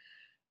 But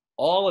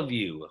all of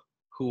you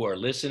who are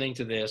listening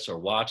to this or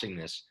watching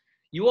this,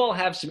 you all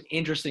have some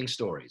interesting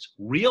stories,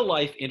 real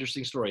life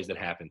interesting stories that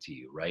happened to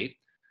you, right?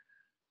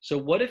 So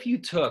what if you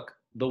took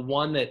the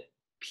one that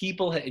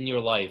people in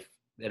your life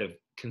that have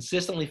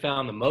consistently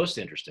found the most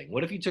interesting?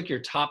 What if you took your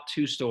top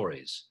 2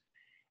 stories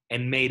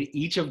and made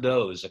each of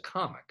those a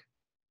comic?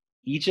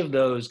 Each of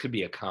those could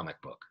be a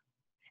comic book.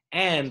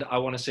 And I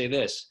want to say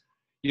this,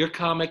 your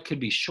comic could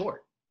be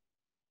short.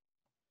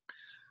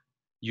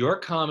 Your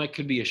comic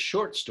could be a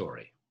short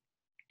story.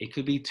 It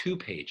could be 2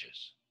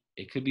 pages.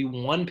 It could be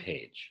 1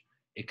 page.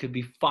 It could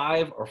be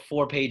 5 or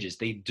 4 pages.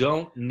 They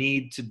don't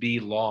need to be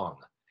long.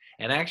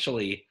 And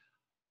actually,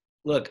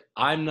 look,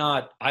 I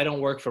don't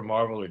work for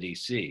Marvel or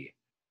DC,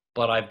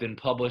 but I've been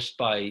published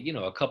by,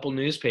 a couple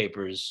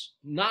newspapers,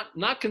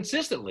 not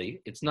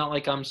consistently. It's not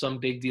like I'm some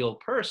big deal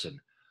person,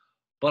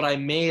 but I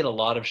made a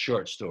lot of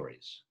short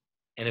stories.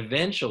 And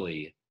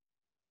eventually,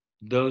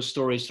 those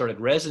stories started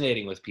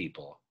resonating with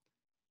people.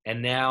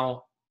 And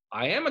now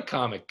I am a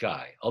comic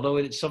guy, although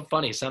it's so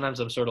funny. Sometimes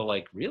I'm sort of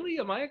like, really?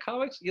 Am I a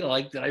comics?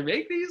 Like, did I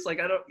make these? Like,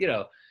 I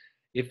don't,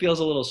 it feels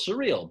a little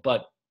surreal.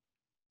 But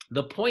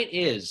the point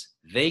is,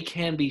 they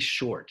can be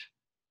short.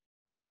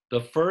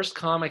 The first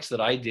comics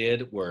that I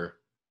did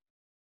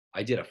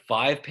I did a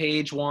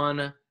 5-page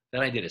one,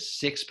 then I did a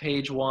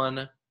 6-page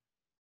one.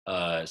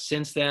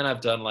 Since then,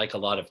 I've done like a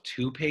lot of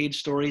 2-page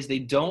stories. They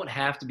don't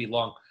have to be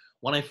long.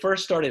 When I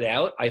first started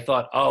out, I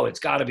thought, oh, it's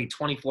got to be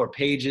 24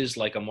 pages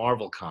like a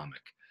Marvel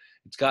comic.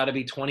 It's got to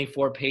be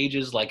 24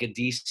 pages like a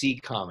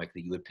DC comic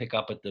that you would pick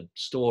up at the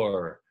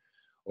store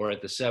or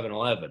at the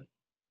 7-Eleven.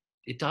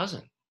 It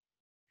doesn't.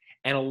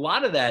 And a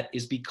lot of that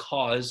is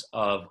because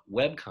of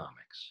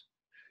webcomics.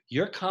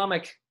 Your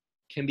comic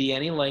can be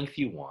any length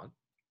you want.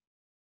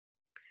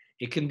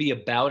 It can be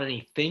about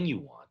anything you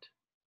want.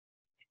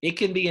 It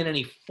can be in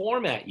any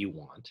format you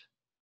want.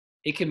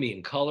 It can be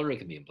in color. It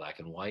can be in black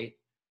and white.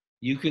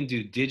 You can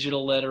do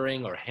digital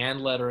lettering or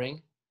hand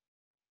lettering.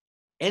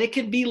 And it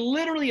can be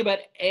literally about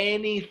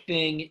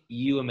anything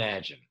you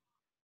imagine.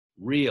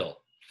 Real,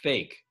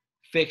 fake,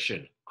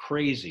 fiction,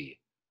 crazy,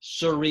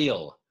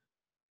 surreal,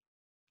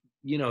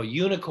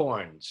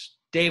 unicorns,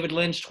 David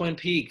Lynch, Twin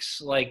Peaks,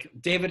 like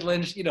David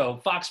Lynch,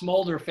 Fox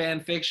Mulder fan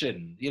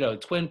fiction,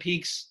 Twin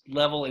Peaks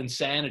level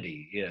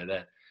insanity,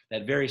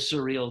 that very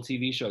surreal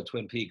TV show,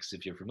 Twin Peaks,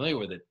 if you're familiar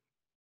with it.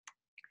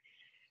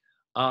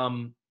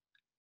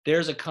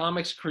 There's a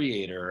comics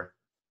creator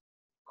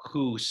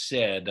who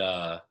said,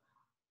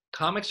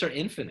 comics are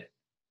infinite.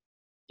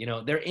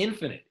 They're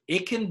infinite.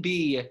 It can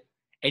be,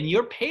 and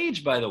your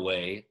page, by the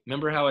way,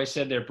 remember how I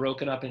said they're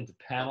broken up into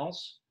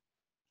panels?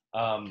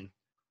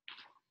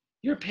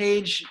 Your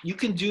page, you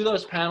can do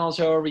those panels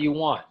however you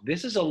want.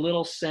 This is a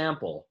little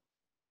sample.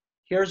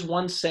 Here's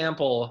one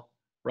sample,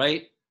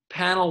 right?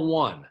 Panel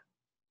 1,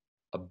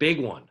 a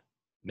big one,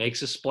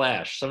 makes a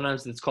splash.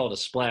 Sometimes it's called a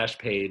splash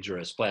page or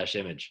a splash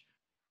image.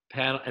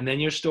 And then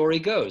your story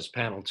goes,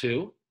 panel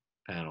 2,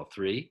 panel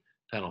 3,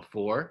 panel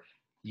 4.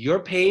 Your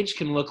page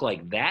can look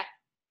like that,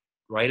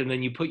 right? And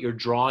then you put your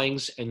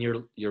drawings and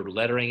your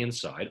lettering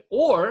inside.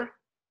 Or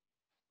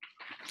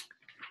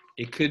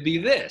it could be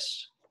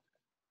this.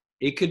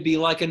 It could be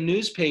like a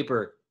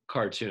newspaper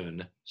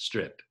cartoon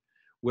strip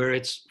where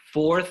it's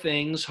 4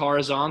 things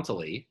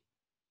horizontally.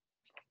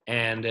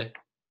 And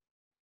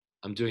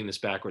I'm doing this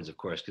backwards, of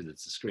course, because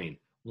it's the screen.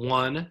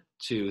 1,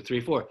 2, 3,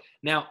 4.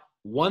 Now,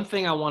 one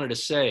thing I wanted to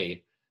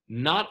say,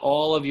 not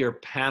all of your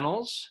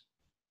panels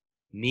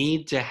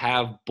need to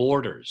have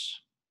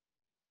borders.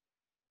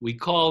 We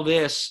call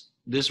this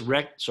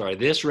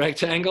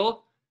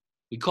rectangle,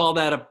 we call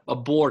that a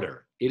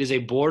border. It is a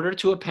border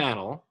to a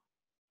panel,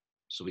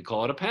 so we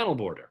call it a panel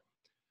border.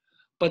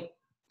 But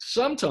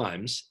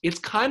sometimes it's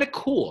kind of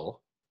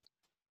cool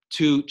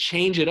to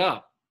change it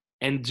up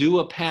and do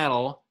a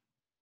panel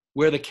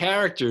where the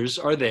characters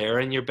are there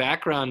and your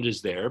background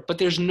is there, but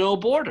there's no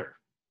border.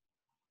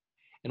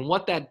 And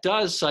what that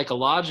does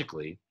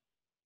psychologically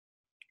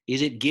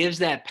is it gives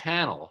that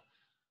panel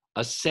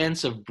a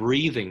sense of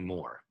breathing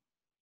more.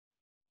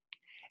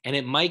 And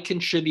it might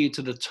contribute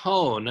to the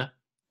tone.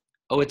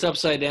 Oh, it's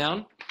upside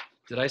down?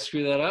 Did I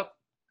screw that up?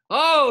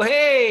 Oh,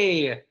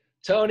 hey!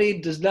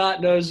 Tony does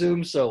not know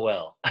Zoom so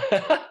well.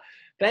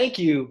 Thank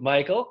you,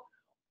 Michael.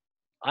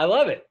 I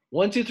love it.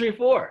 1, 2, 3,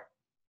 4.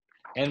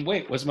 And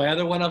wait, was my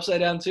other one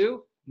upside down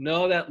too?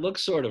 No, that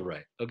looks sort of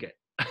right. Okay.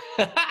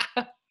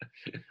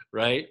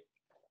 Right?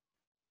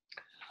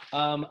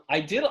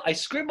 I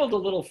scribbled a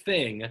little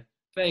thing.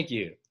 Thank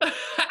you.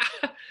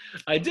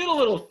 I did a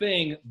little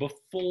thing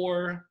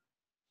before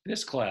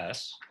this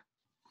class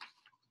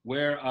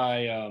where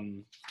I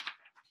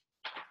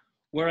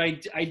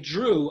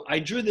drew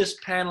this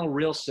panel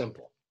real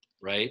simple,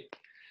 right?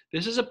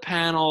 This is a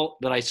panel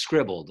that I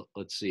scribbled.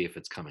 Let's see if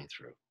it's coming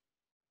through.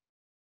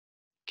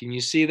 Can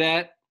you see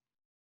that?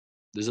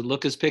 Does it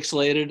look as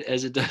pixelated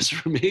as it does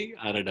for me?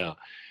 I don't know.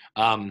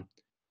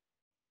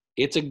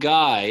 It's a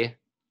guy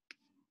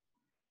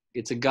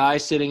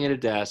sitting at a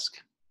desk.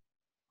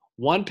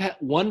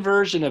 One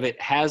version of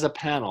it has a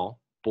panel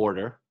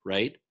border,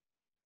 right?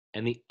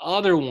 And the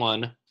other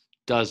one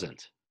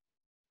doesn't.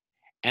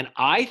 And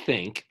I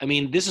think, I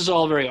mean, this is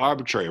all very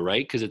arbitrary,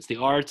 right? Because it's the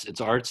arts,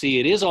 it's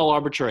artsy, it is all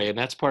arbitrary, and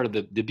that's part of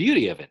the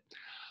beauty of it.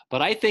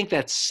 But I think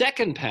that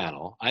second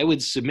panel, I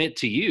would submit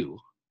to you,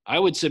 I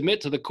would submit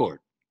to the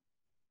court,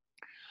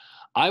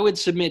 I would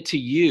submit to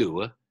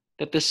you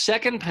that the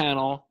second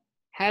panel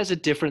has a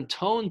different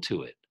tone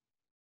to it,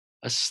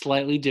 a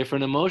slightly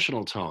different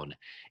emotional tone,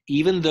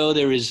 even though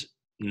there is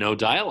no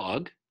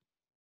dialogue,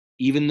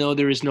 even though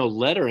there is no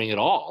lettering at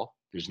all,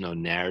 there's no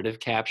narrative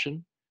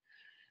caption.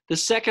 The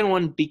second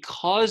one,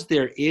 because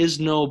there is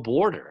no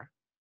border,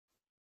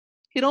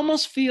 it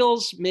almost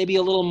feels maybe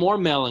a little more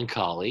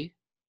melancholy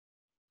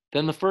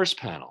than the first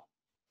panel.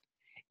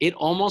 It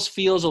almost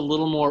feels a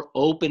little more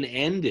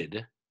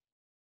open-ended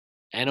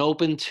and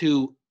open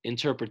to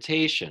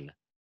interpretation,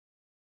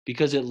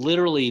 because it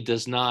literally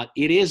does not,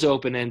 it is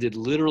open-ended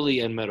literally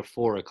and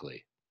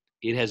metaphorically.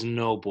 It has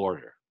no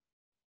border.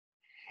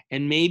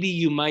 And maybe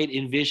you might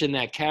envision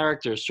that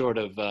character sort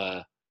of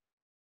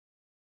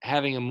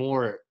having a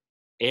more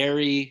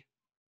airy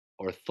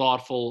or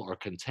thoughtful or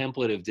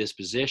contemplative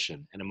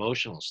disposition and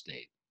emotional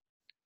state.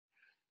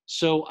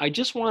 So I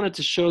just wanted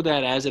to show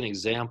that as an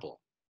example.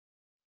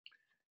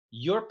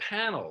 Your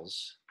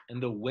panels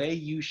and the way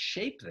you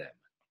shape them,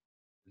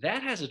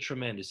 that has a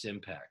tremendous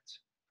impact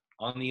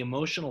on the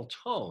emotional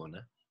tone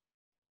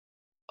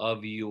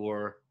of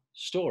your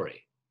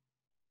story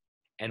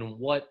and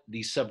what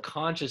the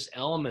subconscious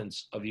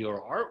elements of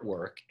your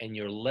artwork and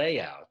your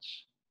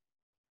layouts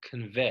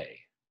convey.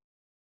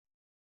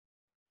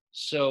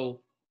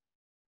 So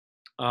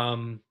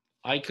I'll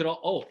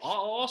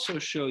also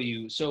show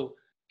you, so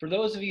for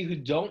those of you who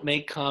don't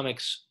make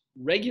comics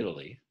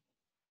regularly,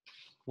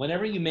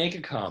 whenever you make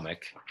a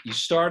comic,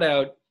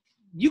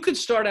 you could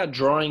start out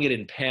drawing it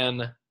in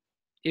pen.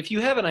 If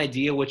you have an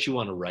idea what you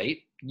want to write,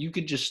 you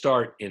could just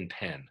start in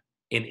pen,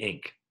 in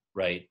ink,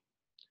 right?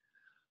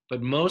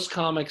 But most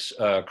comics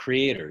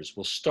creators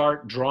will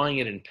start drawing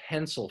it in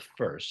pencil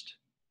first,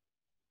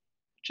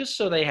 just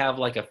so they have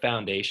like a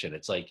foundation.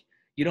 It's like,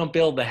 you don't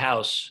build the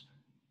house,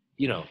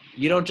 you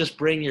don't just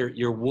bring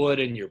your wood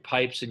and your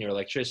pipes and your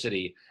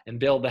electricity and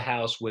build the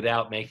house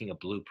without making a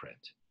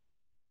blueprint,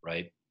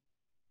 right?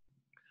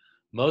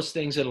 Most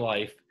things in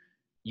life,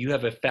 you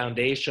have a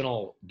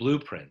foundational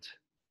blueprint.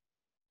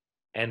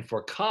 And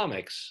for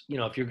comics,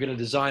 if you're going to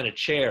design a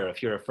chair,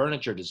 if you're a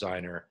furniture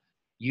designer,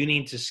 you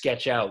need to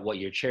sketch out what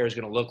your chair is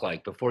going to look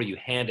like before you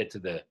hand it to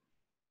the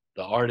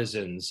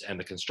artisans and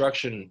the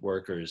construction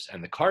workers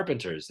and the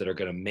carpenters that are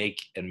going to make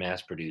and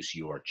mass produce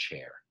your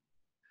chair.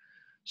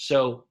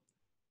 So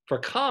for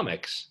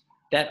comics,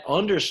 that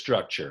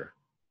understructure,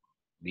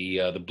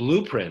 the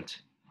blueprint,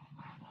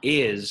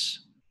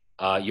 is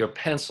your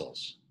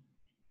pencils.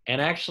 And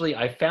actually,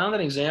 I found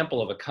an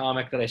example of a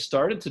comic that I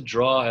started to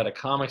draw at a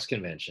comics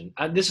convention.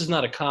 This is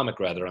not a comic,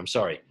 rather, I'm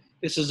sorry.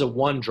 This is a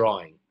one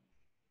drawing.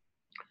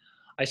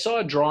 I saw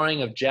a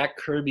drawing of Jack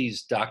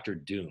Kirby's Dr.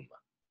 Doom,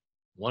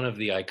 one of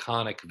the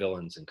iconic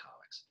villains in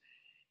comics.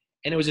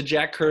 And it was a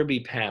Jack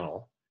Kirby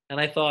panel. And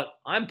I thought,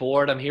 I'm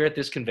bored. I'm here at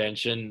this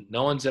convention.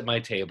 No one's at my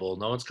table.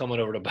 No one's coming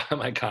over to buy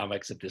my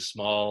comics at this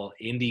small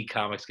indie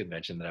comics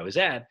convention that I was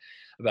at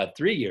about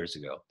 3 years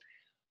ago.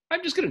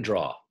 I'm just going to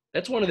draw.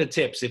 That's one of the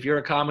tips. If you're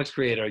a comics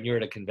creator and you're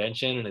at a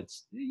convention and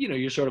it's,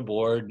 you're sort of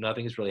bored,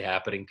 nothing is really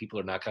happening, people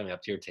are not coming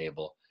up to your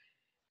table,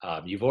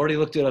 you've already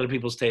looked at other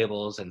people's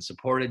tables and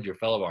supported your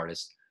fellow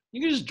artists,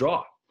 you can just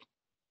draw.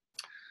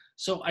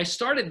 So I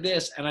started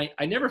this and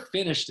I never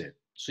finished it.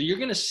 So you're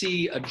going to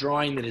see a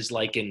drawing that is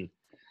like in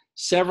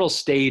several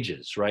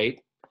stages, right?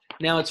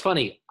 Now it's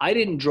funny, I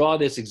didn't draw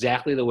this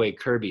exactly the way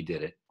Kirby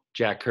did it.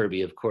 Jack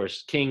Kirby, of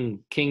course,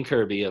 King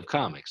Kirby of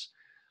comics.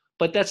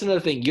 But that's another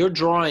thing.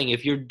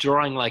 If you're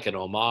drawing like an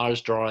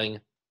homage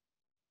drawing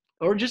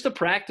or just a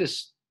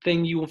practice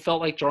thing you felt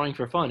like drawing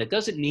for fun, it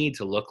doesn't need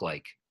to look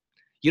like,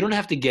 you don't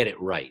have to get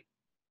it right.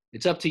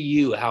 It's up to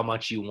you how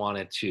much you want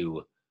it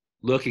to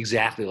look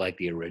exactly like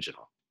the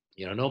original.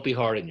 Don't be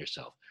hard on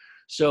yourself.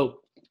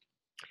 So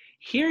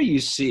here you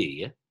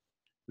see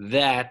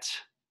that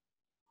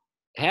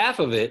half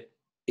of it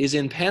is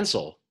in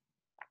pencil.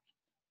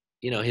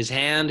 His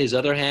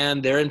other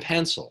hand, they're in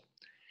pencil.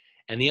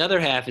 And the other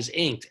half is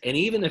inked. And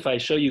even if I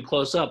show you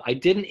close up, I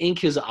didn't ink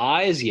his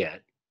eyes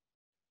yet.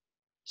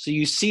 So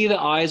you see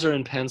the eyes are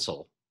in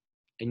pencil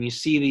and you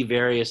see the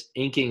various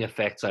inking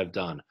effects I've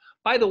done.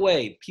 By the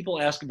way,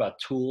 people ask about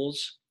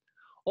tools.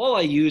 All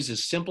I use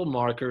is simple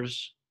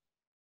markers.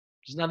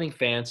 There's nothing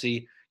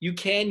fancy. You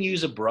can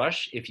use a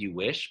brush if you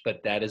wish,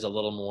 but that is a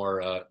little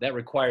more, that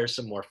requires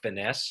some more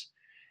finesse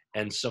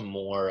and some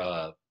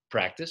more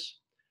practice.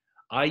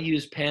 I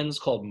use pens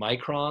called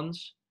microns.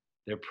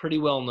 They're pretty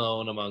well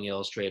known among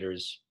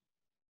illustrators.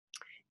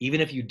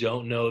 Even if you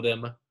don't know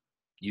them,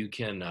 you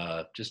can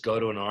just go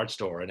to an art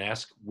store and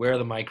ask, where are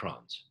the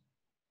microns?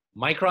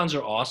 Microns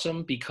are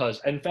awesome because,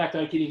 in fact,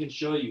 I can even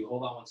show you.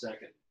 Hold on one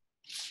second.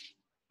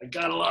 I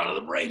got a lot of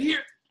them right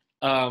here.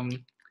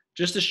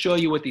 Just to show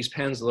you what these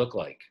pens look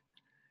like.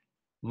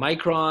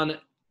 Micron,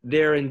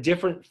 they're in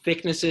different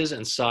thicknesses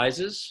and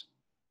sizes.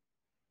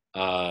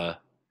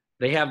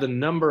 They have the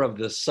number of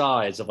the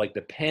size of like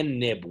the pen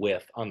nib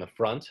width on the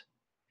front.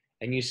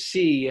 And you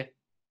see,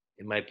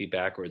 it might be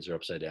backwards or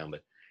upside down,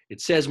 but it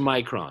says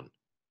micron.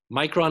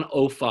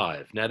 Micron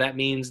 05. Now that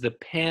means the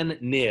pen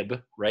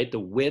nib, right? The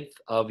width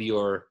of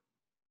your,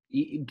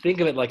 think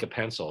of it like a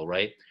pencil,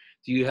 right?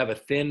 Do you have a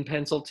thin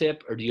pencil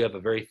tip or do you have a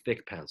very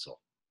thick pencil?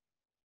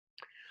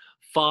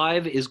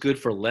 5 is good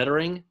for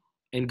lettering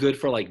and good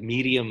for like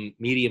medium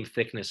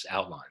thickness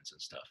outlines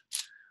and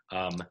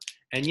stuff.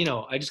 And you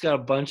know, I just got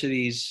a bunch of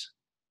these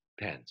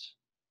pens.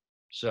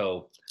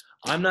 So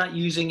I'm not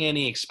using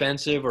any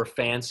expensive or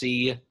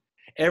fancy.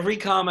 Every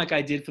comic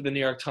I did for the New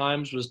York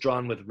Times was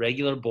drawn with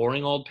regular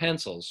boring old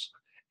pencils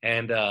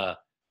and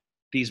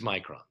these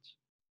microns.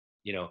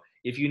 You know,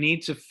 if you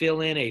need to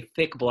fill in a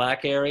thick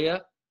black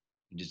area,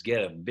 you just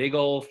get a big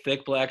old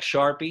thick black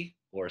Sharpie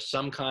or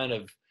some kind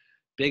of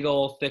big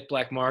old thick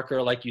black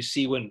marker like you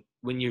see when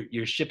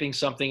you're shipping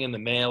something in the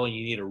mail and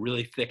you need a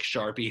really thick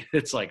Sharpie.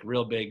 It's like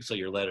real big so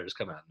your letters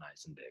come out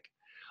nice and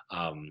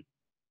big.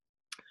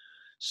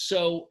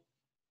 So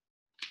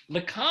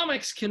the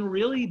comics can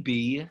really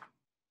be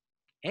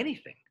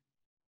anything.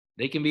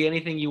 They can be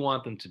anything you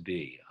want them to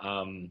be.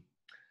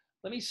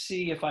 Let me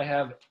see if I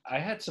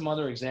had some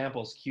other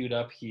examples queued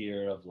up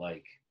here of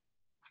like,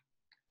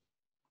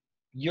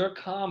 your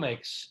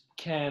comics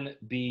can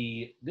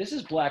be, this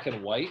is black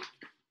and white,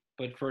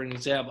 but for an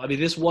example, I mean,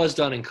 this was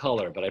done in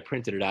color, but I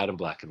printed it out in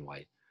black and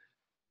white.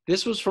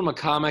 This was from a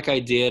comic I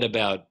did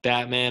about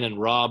Batman and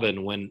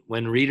Robin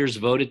when readers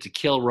voted to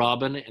kill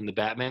Robin in the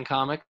Batman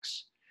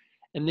comics.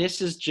 And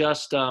this is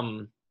just,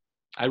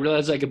 I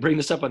realized I could bring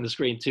this up on the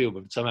screen too,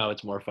 but somehow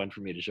it's more fun for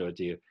me to show it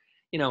to you.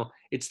 You know,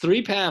 it's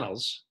 3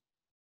 panels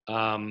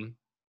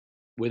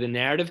with a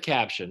narrative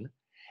caption.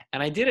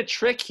 And I did a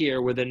trick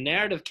here where the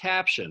narrative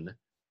caption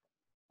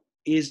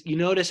is, you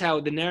notice how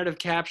the narrative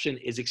caption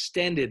is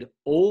extended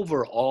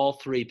over all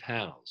 3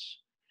 panels.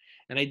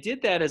 And I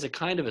did that as a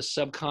kind of a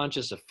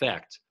subconscious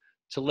effect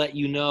to let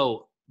you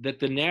know that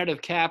the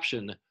narrative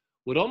caption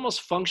would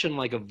almost function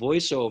like a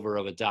voiceover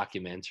of a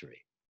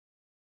documentary.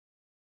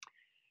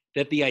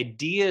 That the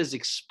ideas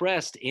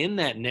expressed in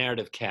that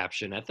narrative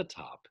caption at the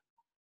top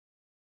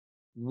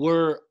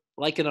were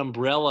like an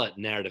umbrella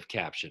narrative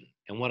caption.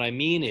 And what I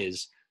mean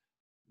is,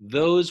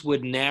 those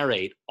would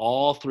narrate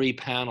all 3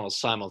 panels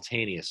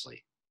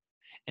simultaneously.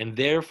 And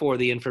therefore,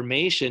 the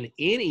information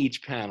in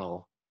each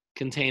panel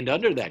contained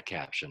under that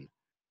caption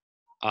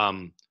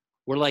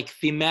were like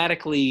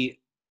thematically,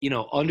 you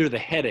know, under the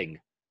heading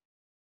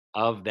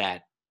of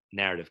that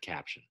narrative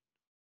caption.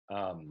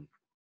 And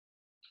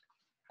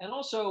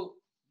also,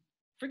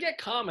 forget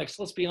comics,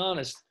 let's be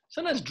honest.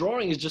 Sometimes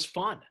drawing is just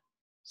fun.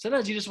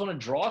 Sometimes you just want to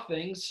draw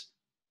things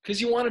because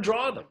you want to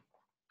draw them,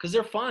 because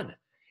they're fun.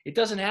 It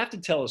doesn't have to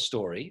tell a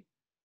story.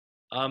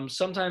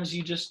 Sometimes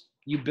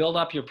you build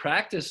up your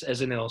practice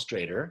as an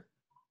illustrator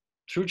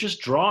through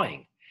just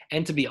drawing.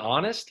 And to be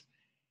honest,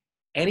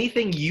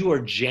 anything you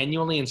are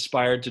genuinely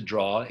inspired to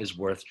draw is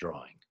worth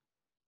drawing.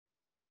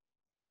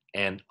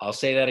 And I'll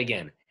say that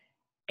again.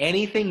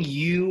 Anything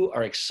you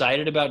are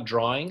excited about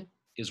drawing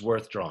is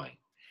worth drawing.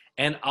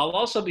 And I'll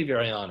also be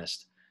very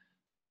honest.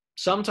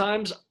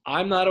 Sometimes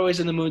I'm not always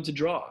in the mood to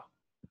draw.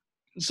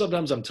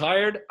 Sometimes I'm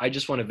tired. I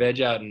just want to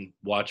veg out and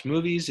watch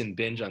movies and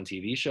binge on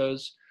TV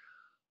shows.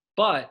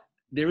 But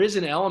there is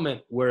an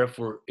element where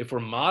if we're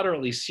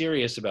moderately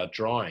serious about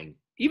drawing,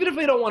 even if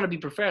we don't want to be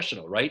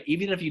professional, right?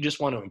 Even if you just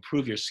want to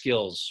improve your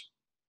skills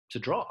to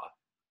draw,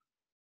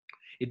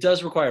 it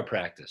does require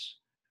practice,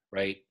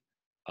 right?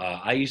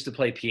 I used to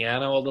play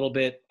piano a little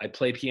bit. I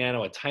play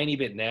piano a tiny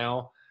bit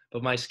now,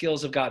 but my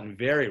skills have gotten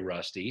very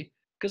rusty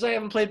because I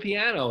haven't played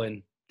piano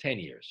in 10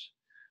 years.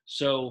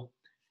 So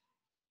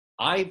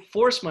I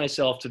force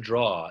myself to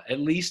draw at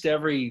least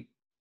every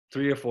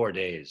 3 or 4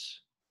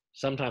 days,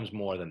 sometimes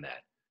more than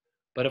that.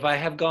 But if I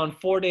have gone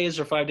 4 days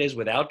or 5 days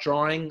without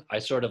drawing, I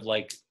sort of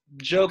like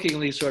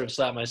jokingly sort of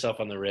slap myself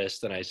on the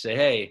wrist and I say,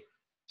 hey,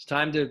 it's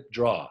time to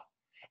draw.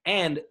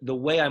 And the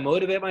way I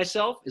motivate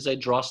myself is I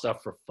draw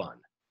stuff for fun.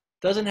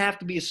 Doesn't have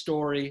to be a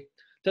story.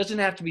 Doesn't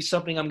have to be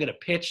something I'm going to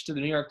pitch to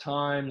the New York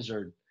Times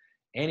or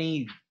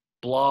any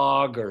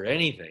blog or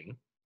anything.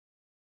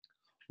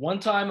 One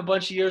time a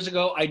bunch of years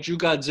ago, I drew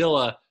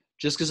Godzilla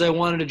just because I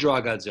wanted to draw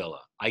Godzilla.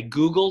 I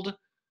Googled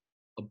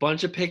a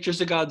bunch of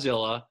pictures of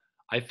Godzilla.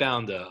 I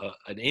found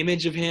an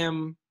image of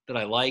him that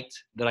I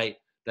liked, that I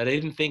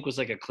didn't think was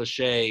like a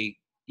cliche.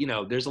 You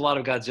know, there's a lot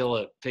of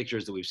Godzilla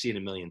pictures that we've seen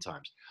a million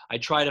times. I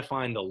try to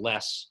find the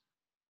less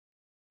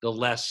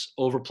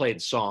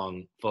overplayed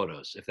song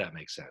photos, if that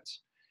makes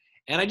sense.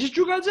 And I just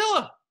drew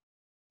Godzilla.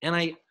 And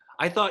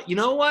I thought, you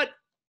know what?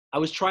 I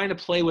was trying to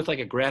play with like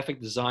a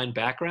graphic design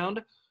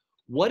background.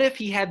 What if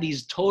he had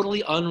these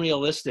totally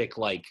unrealistic,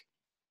 like,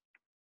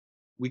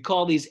 we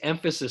call these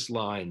emphasis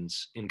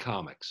lines in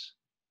comics.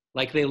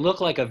 Like they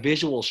look like a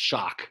visual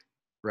shock,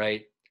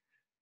 right?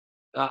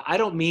 I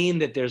don't mean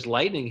that there's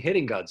lightning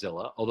hitting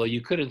Godzilla, although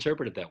you could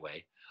interpret it that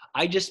way.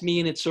 I just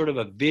mean it's sort of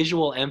a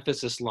visual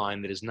emphasis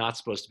line that is not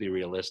supposed to be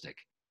realistic.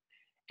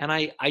 And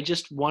I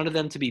just wanted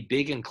them to be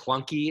big and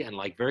clunky and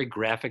like very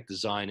graphic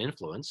design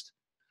influenced.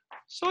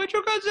 So I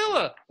drew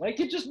Godzilla. Like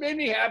it just made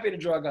me happy to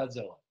draw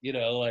Godzilla. You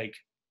know, like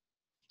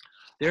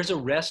there's a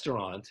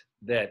restaurant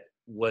that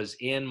was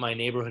in my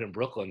neighborhood in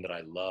Brooklyn that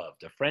I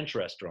loved, a French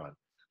restaurant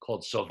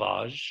called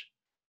Sauvage.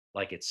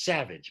 Like it's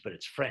savage, but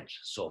it's French,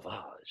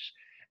 Sauvage.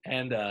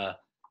 And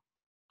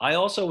I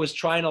also was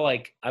trying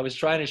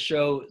to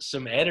show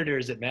some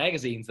editors at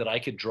magazines that I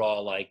could draw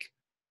like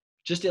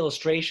just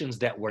illustrations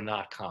that were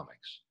not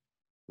comics,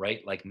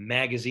 right? Like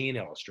magazine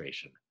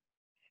illustration.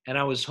 And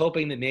I was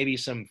hoping that maybe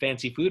some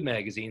fancy food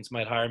magazines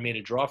might hire me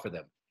to draw for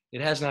them.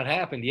 It has not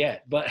happened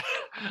yet, but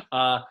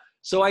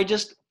so I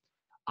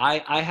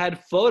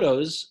had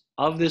photos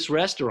of this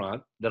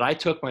restaurant that I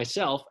took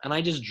myself, and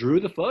I just drew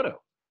the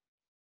photo.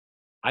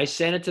 I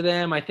sent it to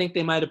them. I think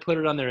they might have put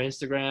it on their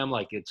Instagram,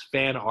 like it's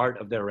fan art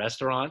of their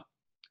restaurant.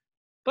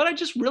 But I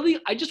just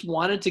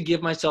wanted to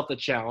give myself the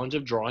challenge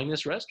of drawing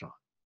this restaurant.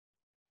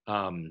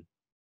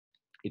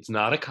 It's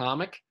not a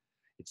comic.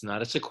 It's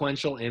not a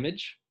sequential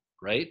image,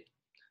 right?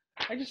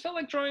 I just felt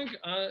like drawing,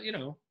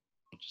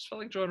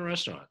 drawing a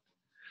restaurant.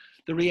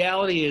 The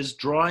reality is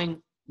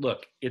drawing,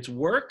 look, it's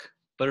work,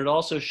 but it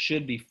also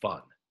should be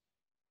fun.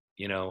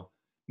 You know,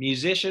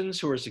 musicians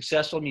who are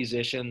successful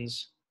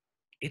musicians,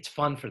 it's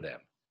fun for them.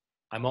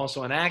 I'm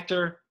also an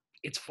actor.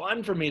 It's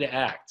fun for me to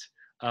act.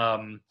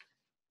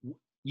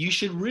 You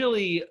should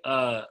really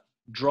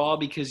draw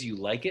because you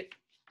like it.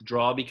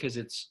 Draw because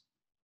it's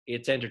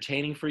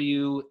entertaining for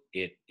you.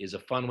 It is a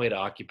fun way to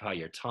occupy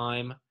your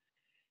time.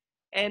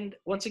 And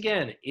once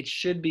again, it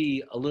should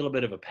be a little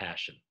bit of a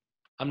passion.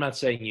 I'm not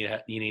saying you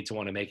need to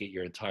want to make it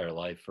your entire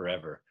life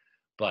forever,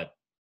 but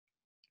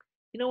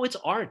you know, it's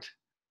art.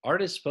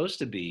 Art is supposed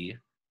to be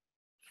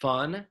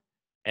fun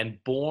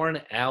and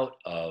born out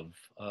of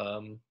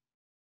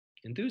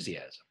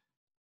enthusiasm.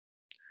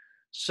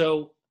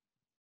 So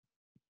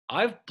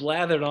I've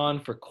blathered on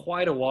for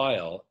quite a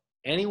while.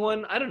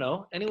 Anyone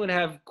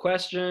have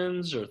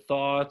questions or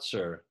thoughts?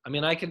 Or I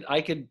mean, I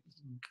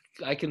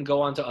can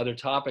go on to other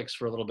topics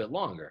for a little bit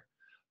longer,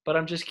 but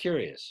I'm just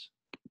curious.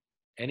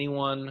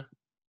 Anyone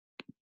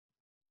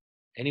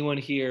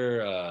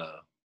here,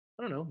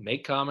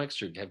 make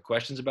comics or have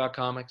questions about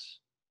comics?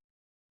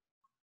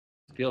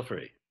 Feel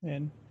free.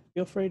 And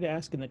feel free to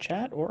ask in the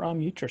chat or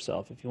unmute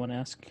yourself if you want to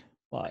ask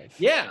live.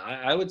 Yeah,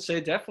 I would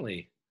say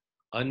definitely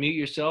unmute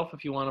yourself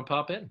if you want to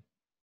pop in.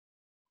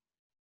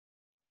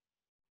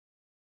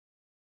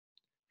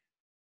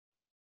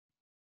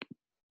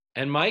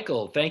 And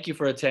Michael, thank you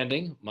for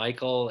attending.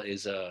 Michael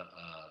is a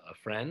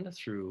friend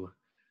through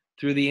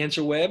the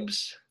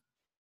interwebs.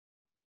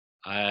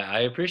 I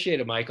appreciate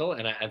it, Michael,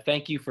 and I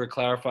thank you for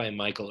clarifying,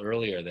 Michael,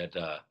 earlier that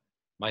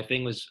my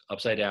thing was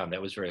upside down.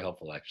 That was very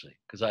helpful, actually,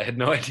 because I had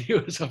no idea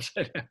it was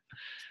upside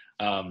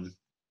down.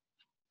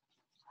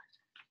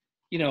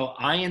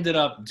 I ended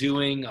up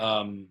doing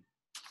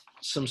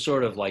some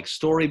sort of like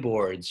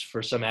storyboards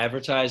for some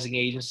advertising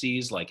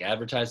agencies, like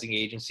advertising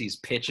agencies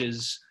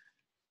pitches.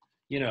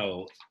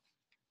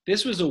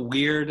 This was a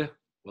weird.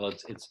 Well,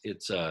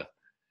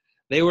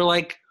 they were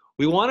like,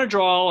 we want to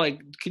draw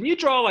like, can you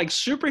draw like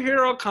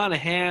superhero kind of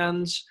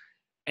hands?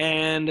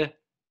 And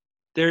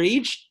they're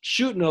each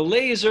shooting a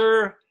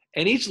laser,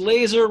 and each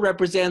laser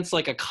represents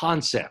like a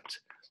concept.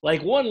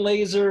 Like one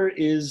laser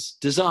is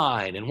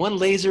design, and one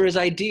laser is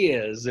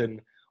ideas,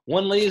 and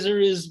one laser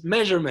is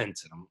measurement.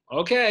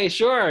 Okay,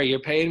 sure, you're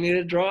paying me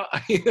to draw.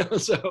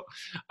 So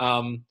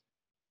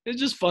it's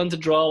just fun to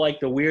draw like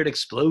the weird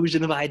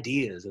explosion of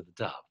ideas at the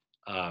top.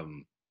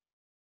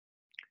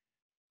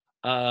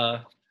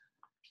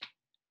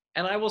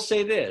 And I will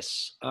say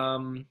this,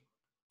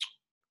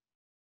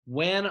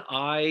 when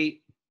I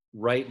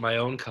write my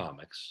own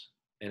comics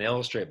and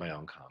illustrate my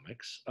own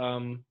comics,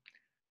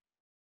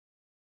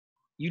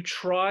 you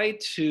try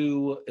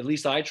to, at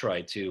least I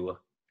try to,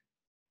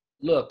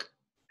 look,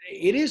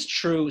 it is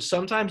true,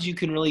 sometimes you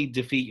can really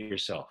defeat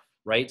yourself,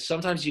 right?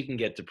 Sometimes you can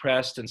get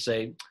depressed and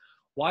say,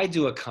 why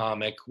do a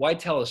comic? Why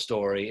tell a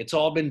story? It's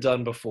all been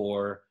done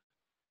before.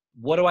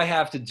 What do I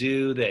have to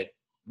do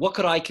what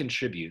could I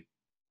contribute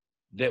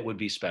that would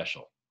be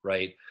special,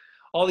 right?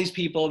 All these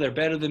people, they're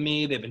better than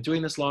me. They've been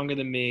doing this longer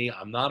than me.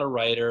 I'm not a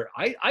writer.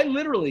 I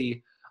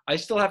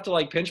still have to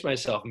like pinch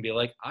myself and be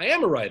like, I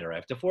am a writer. I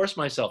have to force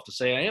myself to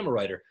say I am a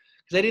writer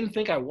because I didn't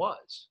think I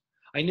was.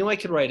 I knew I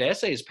could write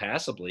essays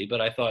passably,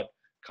 but I thought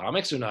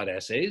comics are not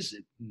essays.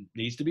 It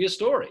needs to be a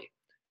story.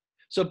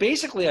 So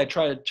basically I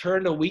try to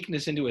turn a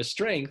weakness into a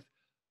strength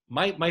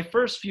my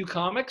first few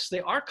comics,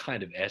 they are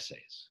kind of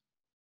essays.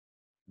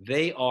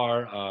 They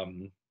are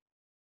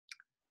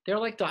they're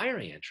like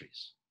diary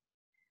entries.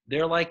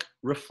 They're like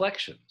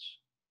reflections.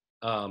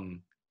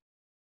 Um,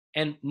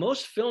 and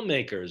most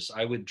filmmakers,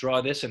 I would draw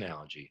this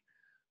analogy.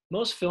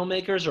 Most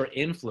filmmakers are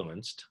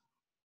influenced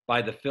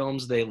by the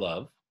films they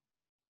love.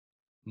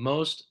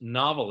 Most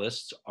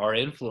novelists are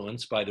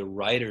influenced by the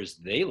writers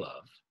they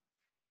love.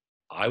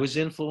 I was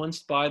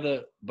influenced by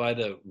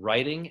the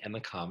writing and the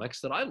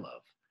comics that I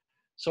love.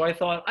 So I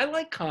thought, I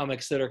like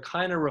comics that are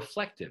kind of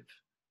reflective.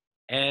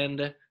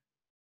 And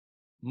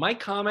my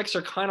comics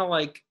are kind of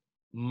like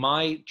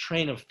my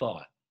train of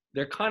thought.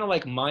 They're kind of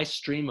like my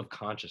stream of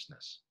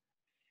consciousness.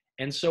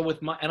 And so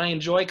and I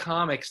enjoy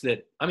comics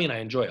that, I mean, I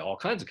enjoy all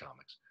kinds of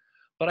comics,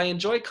 but I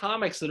enjoy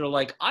comics that are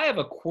like, I have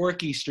a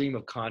quirky stream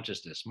of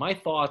consciousness. My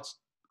thoughts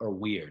are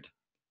weird.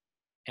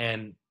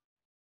 And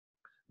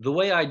the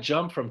way I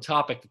jump from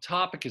topic to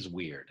topic is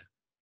weird.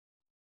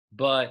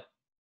 But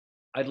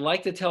I'd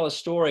like to tell a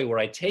story where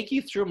I take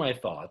you through my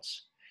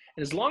thoughts.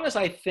 And as long as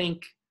I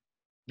think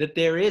that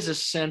there is a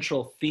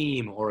central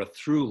theme or a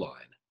through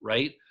line,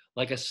 right?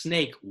 Like a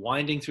snake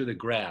winding through the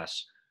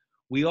grass,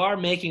 we are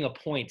making a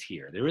point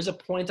here. There is a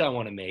point I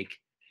want to make.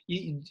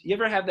 You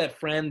ever have that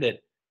friend that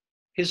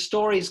his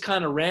stories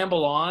kind of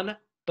ramble on,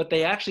 but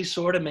they actually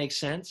sort of make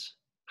sense?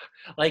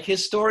 Like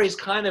his stories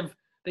kind of,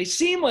 they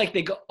seem like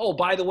they go, oh,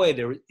 by the way,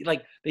 they're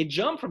like, they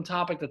jump from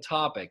topic to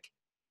topic,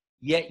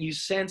 yet you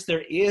sense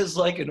there is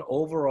like an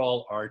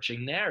overall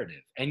arching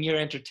narrative, and you're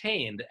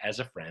entertained as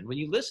a friend when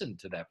you listen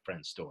to that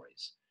friend's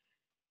stories.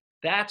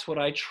 That's what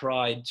I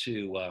tried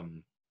to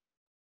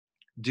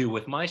do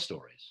with my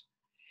stories.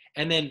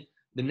 And then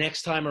the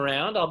next time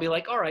around, I'll be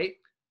like, all right,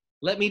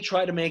 let me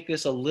try to make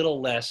this a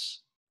little less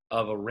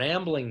of a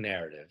rambling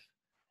narrative,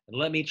 and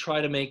let me try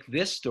to make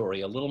this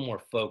story a little more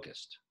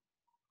focused,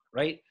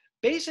 right?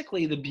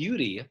 Basically, the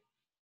beauty,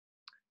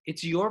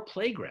 it's your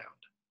playground.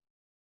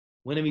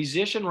 When a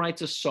musician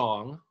writes a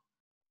song,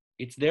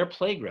 it's their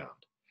playground.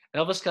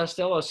 Elvis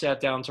Costello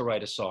sat down to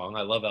write a song.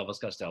 I love Elvis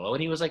Costello.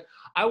 And he was like,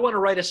 I want to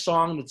write a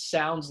song that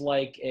sounds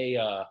like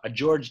a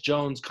George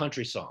Jones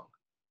country song.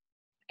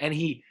 And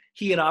he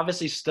had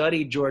obviously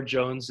studied George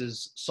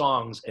Jones's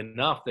songs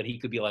enough that he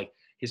could be like,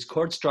 his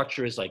chord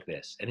structure is like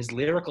this, and his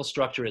lyrical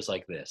structure is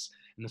like this,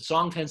 and the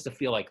song tends to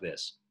feel like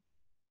this.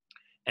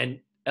 And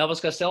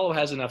Elvis Costello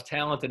has enough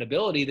talent and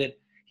ability that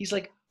he's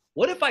like,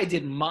 what if I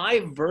did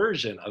my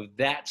version of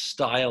that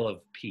style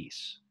of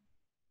piece?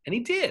 And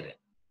he did.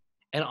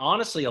 And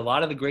honestly, a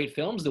lot of the great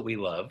films that we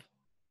love,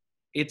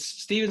 it's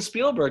Steven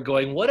Spielberg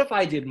going, what if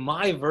I did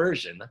my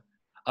version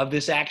of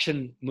this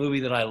action movie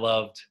that I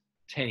loved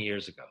 10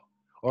 years ago?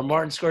 Or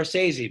Martin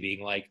Scorsese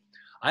being like,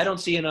 I don't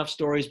see enough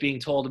stories being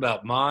told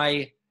about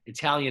my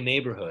Italian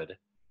neighborhood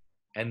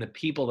and the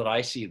people that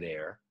I see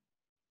there.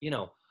 You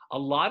know, a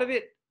lot of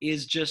it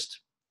is just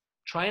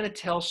trying to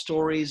tell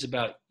stories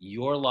about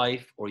your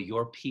life or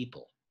your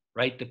people,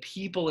 right? The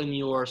people in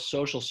your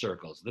social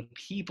circles, the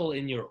people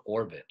in your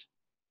orbit,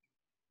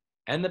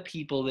 and the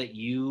people that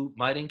you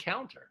might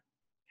encounter.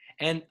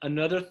 And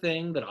another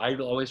thing that I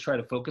always try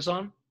to focus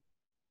on,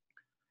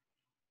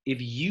 if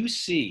you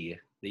see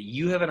that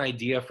you have an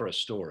idea for a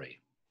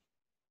story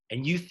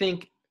and you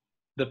think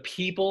the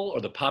people or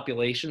the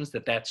populations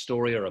that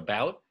story are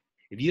about,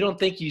 if you don't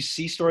think you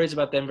see stories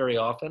about them very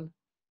often,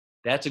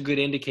 that's a good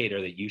indicator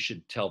that you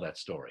should tell that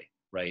story,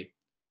 right?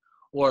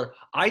 Or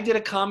I did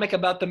a comic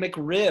about the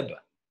McRib.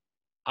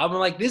 I'm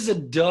like, this is a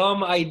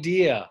dumb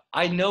idea.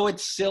 I know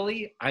it's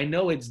silly. I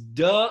know it's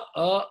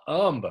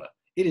dumb.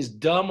 It is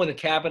dumb with a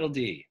capital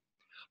D.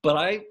 But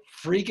I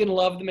freaking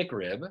love the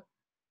McRib.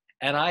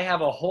 And I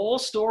have a whole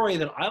story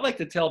that I like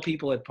to tell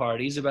people at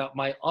parties about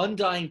my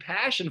undying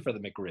passion for the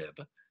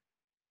McRib.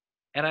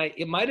 And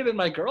it might have been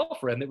my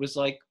girlfriend that was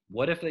like,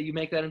 what if you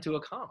make that into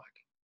a comic?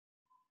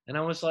 And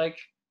I was like,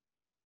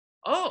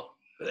 oh,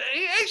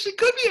 it actually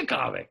could be a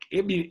comic.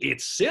 I mean,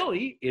 it's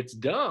silly, it's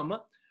dumb,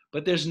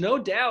 but there's no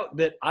doubt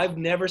that I've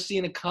never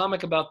seen a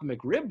comic about the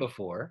McRib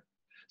before.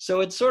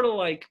 So it's sort of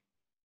like,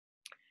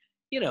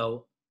 you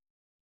know,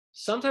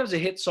 sometimes a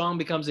hit song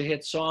becomes a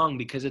hit song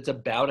because it's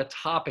about a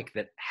topic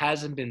that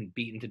hasn't been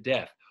beaten to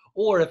death.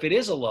 Or if it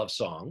is a love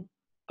song,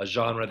 a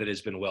genre that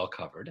has been well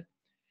covered,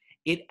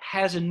 it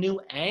has a new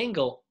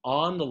angle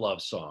on the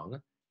love song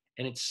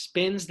and it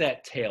spins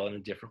that tale in a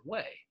different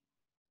way,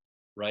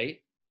 right?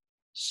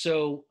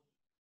 So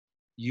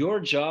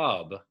your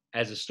job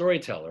as a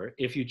storyteller,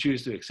 if you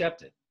choose to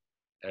accept it,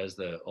 as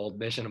the old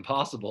Mission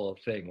Impossible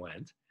thing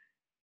went,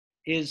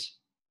 is,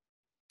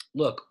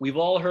 look, we've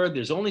all heard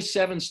there's only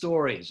 7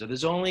 stories, or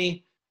there's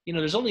only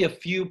a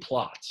few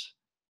plots.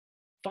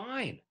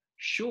 Fine,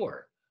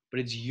 sure.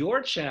 But it's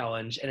your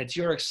challenge and it's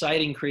your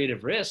exciting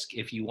creative risk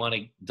if you want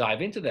to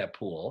dive into that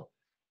pool.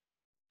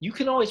 You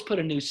can always put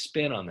a new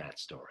spin on that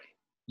story.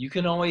 You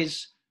can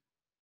always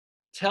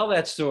tell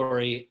that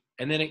story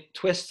and then it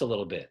twists a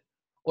little bit.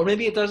 Or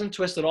maybe it doesn't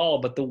twist at all,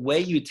 but the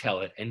way you tell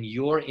it and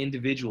your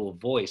individual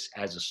voice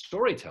as a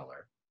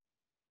storyteller,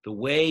 the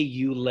way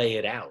you lay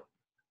it out,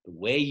 the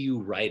way you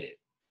write it,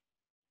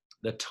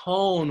 the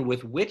tone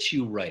with which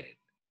you write it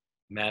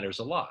matters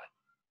a lot.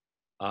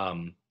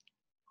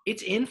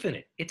 It's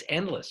infinite. It's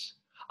endless.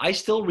 I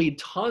still read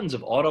tons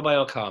of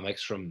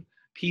autobiographics from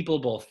people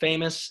both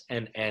famous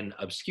and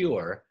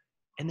obscure,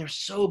 and they're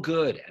so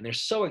good and they're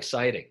so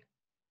exciting.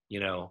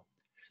 You know,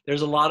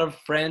 there's a lot of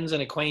friends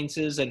and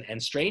acquaintances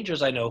and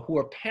strangers I know who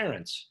are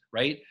parents,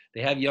 right?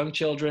 They have young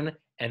children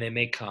and they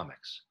make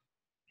comics.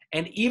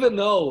 And even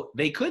though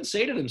they could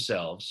say to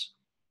themselves,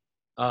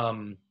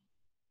 oh,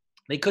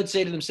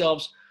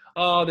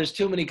 there's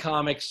too many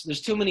comics,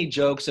 there's too many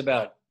jokes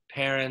about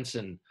parents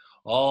and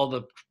all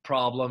the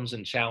problems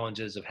and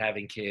challenges of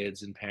having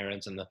kids and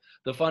parents and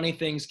the funny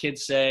things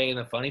kids say and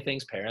the funny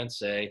things parents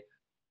say.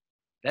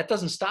 That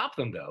doesn't stop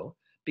them though,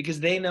 because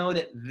they know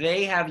that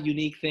they have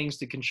unique things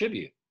to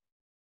contribute.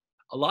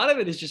 A lot of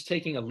it is just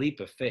taking a leap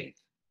of faith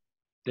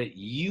that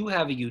you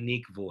have a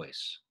unique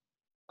voice.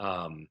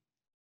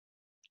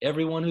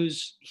 Everyone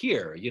who's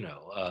here,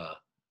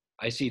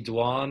 I see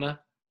Dwan,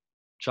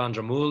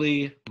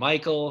 Chandramuli,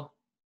 Michael,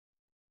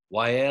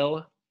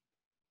 Wael.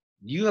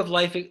 You have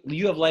life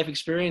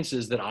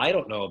experiences that I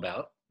don't know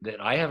about,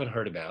 that I haven't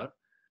heard about,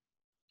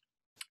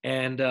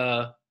 and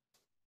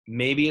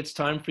maybe it's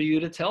time for you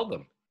to tell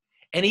them.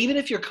 And even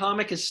if your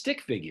comic is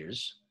stick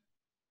figures,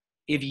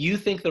 if you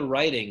think the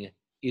writing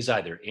is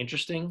either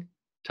interesting,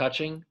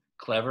 touching,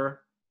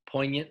 clever,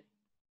 poignant,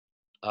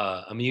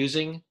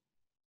 amusing,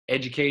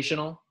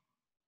 educational,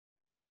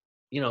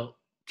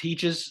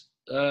 teaches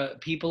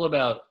people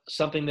about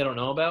something they don't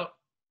know about.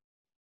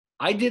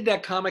 I did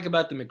that comic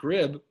about the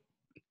McRib,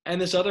 and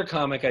this other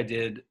comic I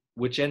did,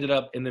 which ended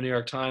up in the New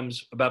York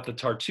Times, about the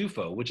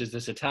Tartufo, which is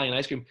this Italian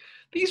ice cream.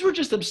 These were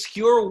just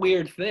obscure,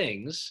 weird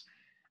things.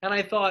 And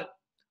I thought,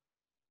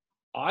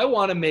 I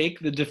want to make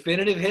the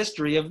definitive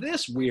history of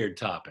this weird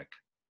topic.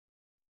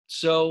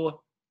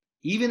 So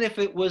even if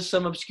it was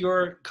some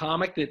obscure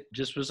comic that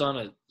just was on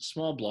a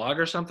small blog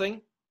or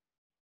something,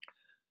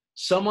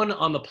 someone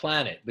on the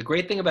planet, the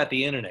great thing about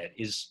the internet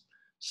is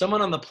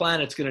someone on the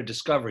planet's going to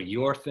discover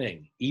your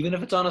thing. Even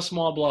if it's on a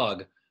small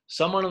blog,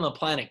 someone on the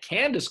planet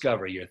can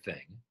discover your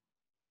thing,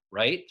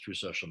 right? Through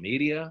social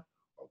media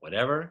or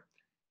whatever,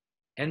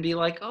 and be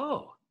like,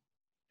 oh,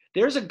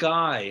 there's an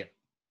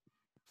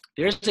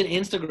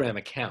Instagram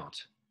account.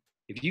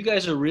 If you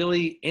guys are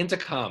really into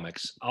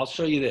comics, I'll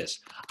show you this.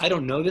 I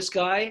don't know this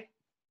guy,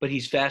 but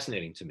he's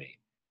fascinating to me.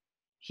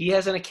 He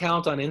has an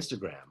account on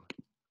Instagram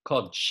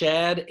called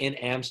Chad in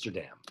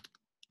Amsterdam.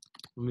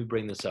 Let me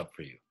bring this up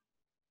for you.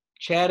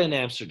 Chad in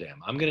Amsterdam.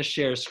 I'm going to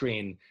share a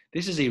screen.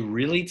 This is a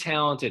really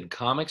talented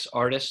comics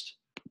artist,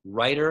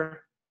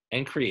 writer,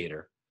 and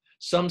creator.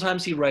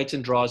 Sometimes he writes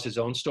and draws his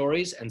own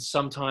stories, and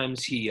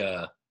sometimes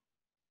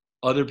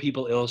other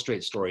people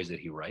illustrate stories that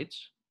he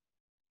writes.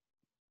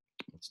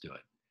 Let's do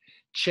it.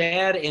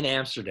 Chad in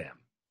Amsterdam.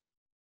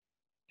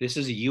 This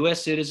is a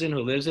US citizen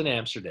who lives in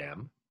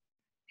Amsterdam.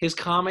 His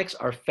comics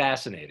are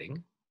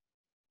fascinating.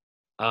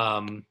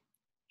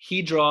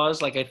 He draws,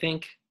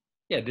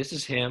 this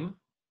is him.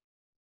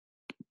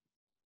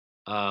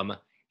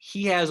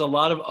 He has a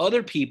lot of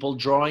other people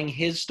drawing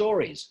his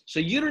stories. So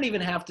you don't even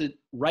have to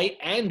write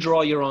and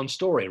draw your own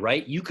story,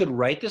 right? You could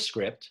write the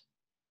script,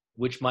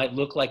 which might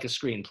look like a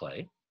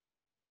screenplay.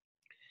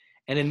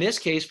 And in this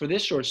case, for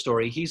this short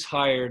story, he's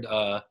hired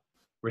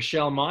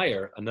Rochelle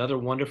Meyer, another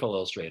wonderful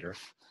illustrator,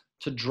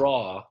 to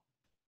draw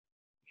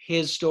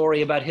his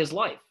story about his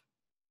life.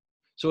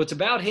 So it's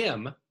about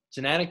him. It's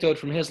an anecdote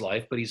from his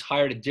life, but he's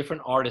hired a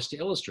different artist to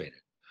illustrate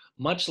it.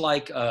 Much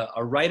like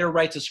a writer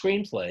writes a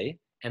screenplay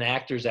and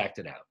actors act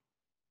it out.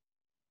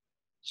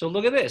 So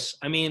look at this.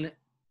 I mean,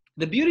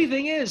 the beauty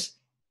thing is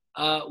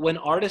when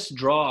artists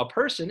draw a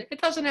person,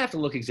 it doesn't have to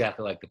look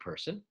exactly like the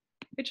person.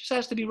 It just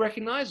has to be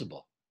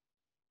recognizable.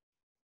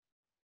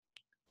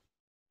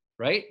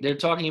 Right? They're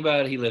talking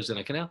about he lives in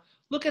a canal.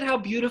 Look at how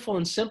beautiful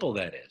and simple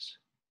that is.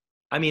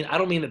 I mean, I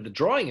don't mean that the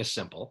drawing is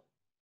simple.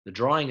 The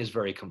drawing is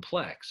very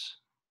complex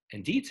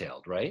and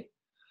detailed, right?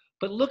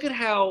 But look at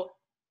how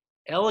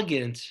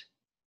elegant,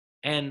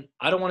 and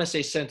I don't want to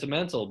say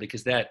sentimental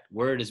because that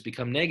word has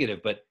become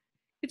negative, but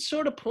it's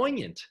sort of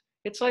poignant.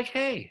 It's like,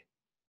 hey,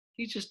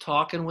 he's just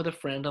talking with a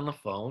friend on the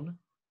phone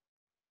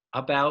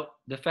about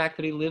the fact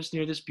that he lives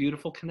near this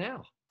beautiful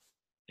canal.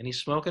 And he's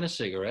smoking a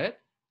cigarette,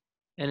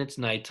 and it's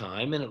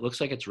nighttime, and it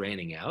looks like it's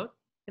raining out,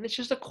 and it's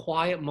just a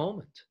quiet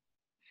moment.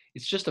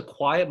 It's just a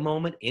quiet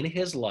moment in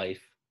his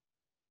life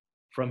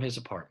from his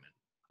apartment.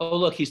 Oh,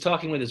 look, he's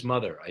talking with his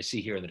mother, I see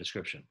here in the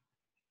description.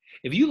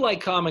 If you like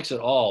comics at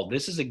all,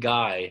 this is a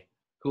guy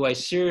who I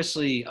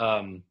seriously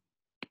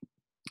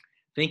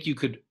think you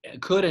could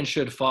and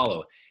should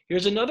follow.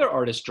 Here's another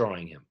artist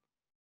drawing him.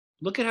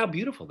 Look at how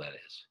beautiful that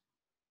is,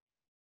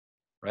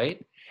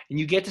 right? And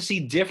you get to see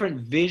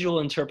different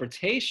visual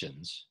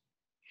interpretations.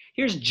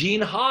 Here's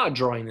Gene Ha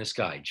drawing this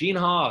guy. Gene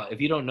Ha,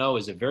 if you don't know,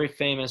 is a very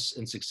famous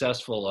and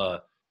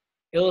successful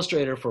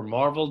illustrator for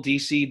Marvel,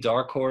 DC,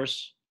 Dark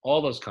Horse,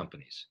 all those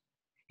companies.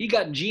 He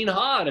got Gene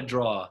Ha to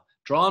draw,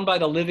 drawn by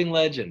the living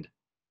legend,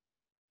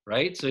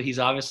 right? So he's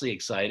obviously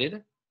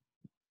excited.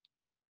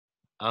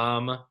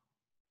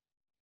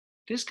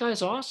 This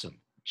guy's awesome.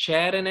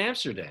 Chad in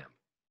Amsterdam.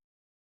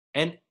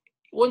 And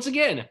once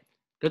again,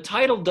 the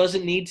title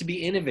doesn't need to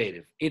be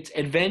innovative. It's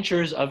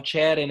Adventures of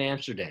Chad in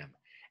Amsterdam.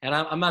 And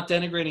I'm not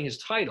denigrating his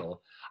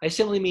title. I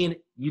simply mean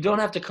you don't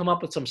have to come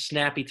up with some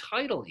snappy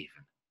title even.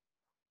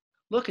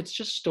 Look, it's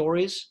just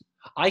stories.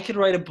 I could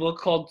write a book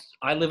called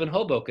I Live in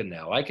Hoboken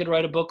Now. I could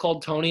write a book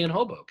called Tony in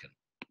Hoboken.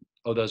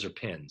 Oh, those are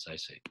pins, I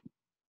see.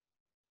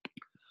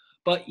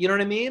 But you know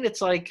what I mean?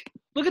 It's like,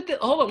 look at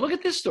hold on, look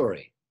at this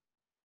story.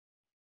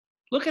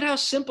 Look at how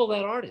simple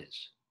that art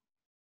is.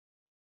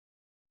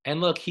 And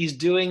look, he's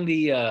doing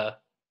the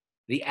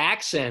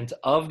accent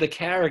of the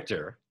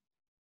character.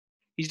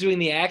 He's doing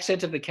the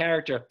accent of the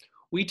character.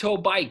 We tow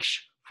bikes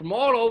from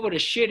all over the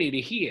city to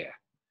here.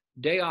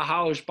 They are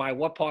housed by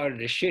what part of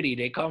the city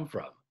they come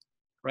from,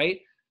 right?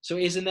 So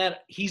isn't that,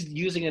 he's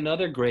using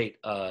another great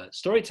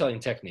storytelling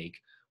technique,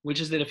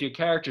 which is that if your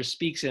character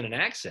speaks in an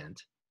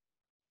accent,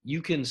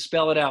 you can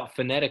spell it out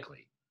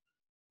phonetically.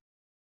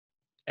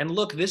 And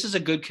look, this is a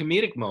good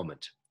comedic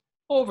moment.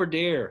 Over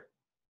there,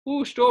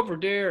 who's over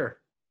there?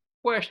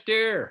 West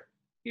there,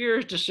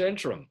 here's the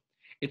centrum.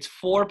 It's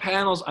 4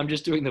 panels. I'm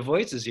just doing the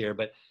voices here,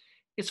 but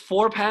it's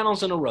 4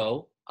 panels in a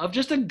row of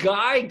just a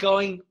guy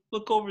going,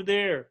 look over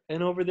there,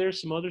 and over there's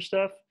some other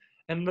stuff,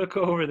 and look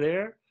over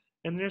there,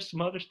 and there's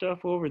some other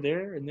stuff over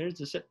there, and there's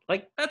this,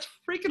 like, that's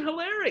freaking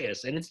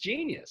hilarious, and it's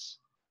genius.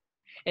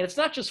 And it's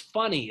not just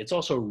funny, it's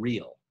also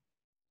real.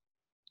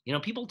 You know,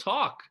 people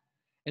talk,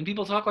 and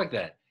people talk like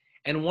that.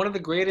 And one of the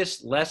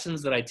greatest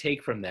lessons that I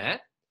take from that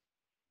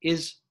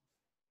is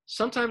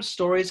sometimes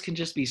stories can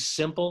just be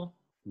simple,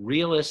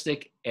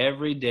 realistic,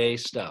 everyday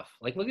stuff.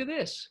 Like, look at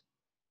this.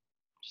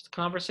 Just a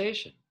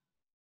conversation.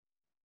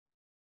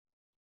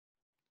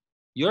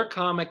 Your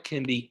comic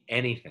can be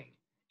anything.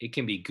 It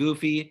can be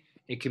goofy.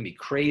 It can be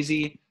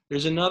crazy.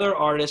 There's another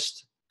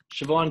artist,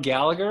 Siobhan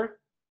Gallagher.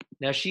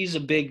 Now, she's a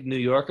big New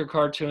Yorker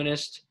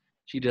cartoonist.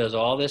 She does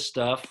all this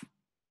stuff.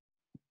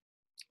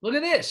 Look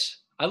at this.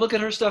 I look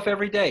at her stuff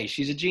every day.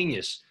 She's a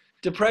genius.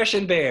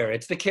 Depression Bear.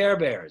 It's the Care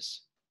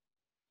Bears.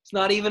 It's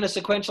not even a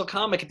sequential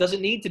comic. It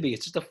doesn't need to be.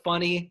 It's just a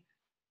funny,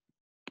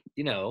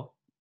 you know.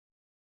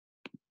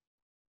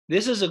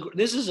 This is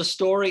a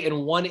story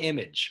in one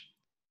image.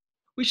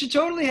 We should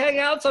totally hang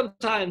out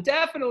sometime.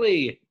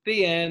 Definitely.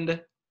 The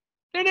end.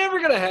 They're never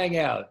going to hang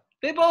out.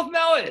 They both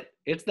know it.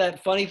 It's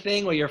that funny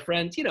thing where your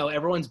friends, you know,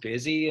 everyone's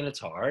busy and it's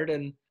hard.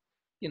 And,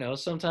 you know,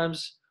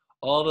 sometimes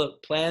all the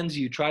plans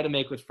you try to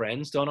make with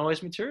friends don't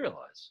always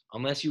materialize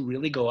unless you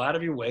really go out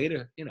of your way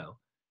to, you know.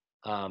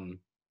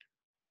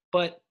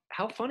 But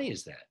how funny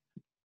is that?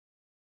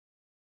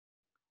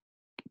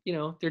 You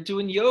know, they're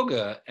doing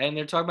yoga and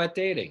they're talking about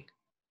dating.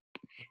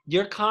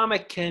 Your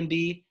comic can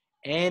be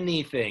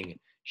anything.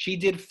 She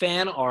did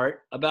fan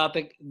art about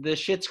the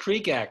Schitt's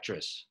Creek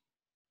actress,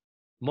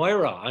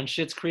 Moira on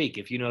Schitt's Creek,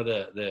 if you know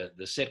the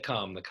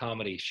sitcom, the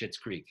comedy Schitt's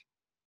Creek.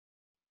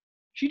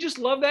 She just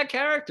loved that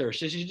character.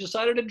 So she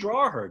decided to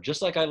draw her,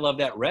 just like I love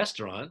that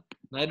restaurant.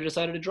 And I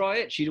decided to draw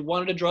it. She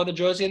wanted to draw the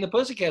Josie and the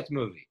Pussycats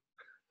movie.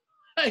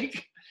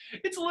 Like,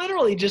 it's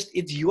literally just,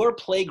 it's your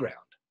playground,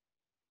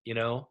 you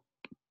know?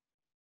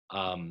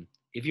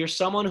 If you're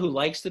someone who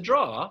likes to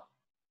draw,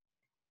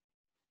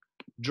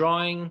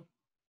 drawing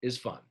is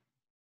fun.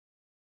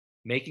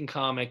 Making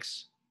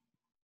comics,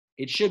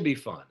 it should be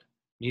fun.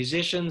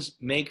 Musicians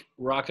make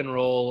rock and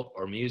roll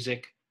or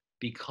music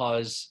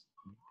because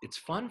it's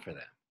fun for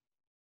them.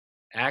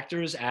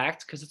 Actors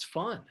act because it's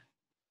fun.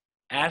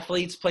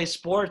 Athletes play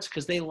sports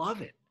because they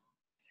love it.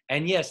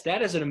 And yes,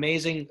 that is an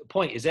amazing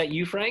point. Is that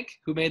you, Frank,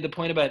 who made the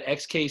point about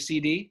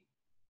XKCD?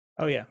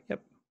 Oh, yeah.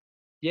 Yep.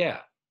 Yeah.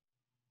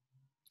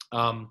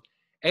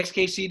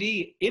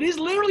 XKCD, it is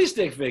literally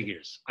stick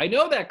figures. I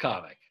know that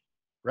comic,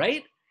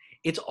 right?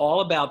 It's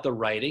all about the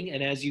writing.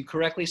 And as you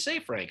correctly say,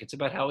 Frank, it's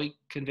about how he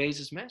conveys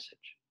his message.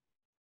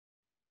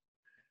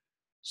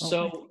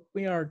 So I think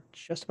we are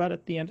just about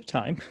at the end of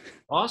time.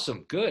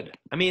 Awesome. Good.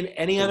 I mean,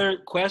 any other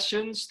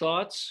questions,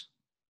 thoughts?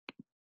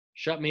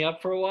 Shut me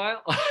up for a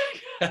while.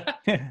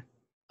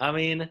 I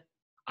mean,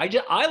 I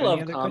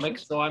love comics,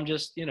 questions? So I'm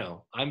just, you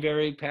know, I'm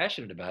very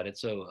passionate about it.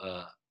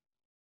 So,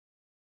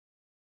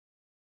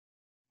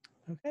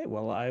 okay.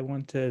 Well, I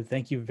want to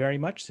thank you very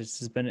much. This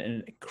has been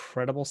an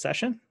incredible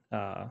session.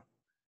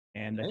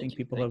 And I think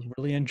people have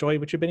really enjoyed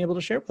what you've been able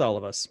to share with all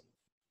of us.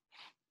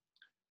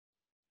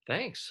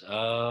 Thanks.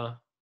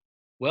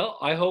 Well,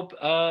 I hope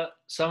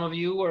some of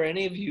you or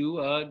any of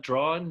you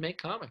draw and make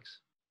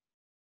comics.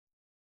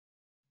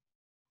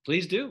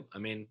 Please do. I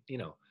mean, you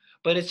know,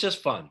 but it's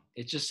just fun.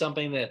 It's just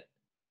something that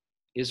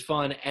is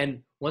fun.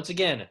 And once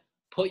again,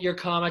 put your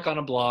comic on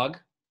a blog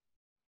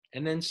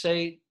and then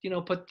say, you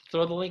know,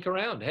 throw the link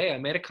around. Hey, I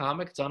made a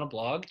comic. It's on a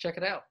blog. Check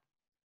it out.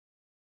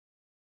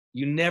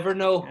 You never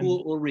know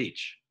who it will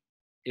reach.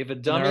 If a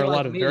dummy there are a like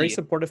lot of very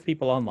supportive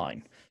people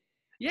online.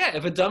 Yeah,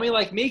 if a dummy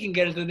like me can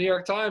get into the New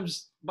York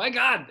Times, my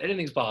God,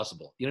 anything's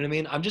possible. You know what I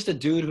mean? I'm just a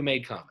dude who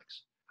made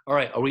comics. All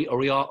right, are we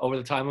all over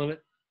the time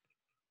limit?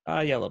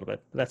 Yeah, a little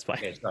bit. But that's fine.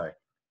 Okay, sorry.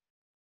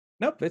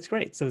 Nope, that's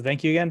great. So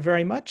thank you again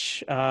very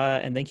much.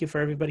 And thank you for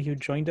everybody who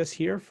joined us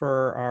here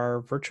for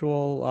our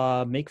virtual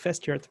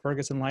Makefest here at the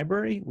Ferguson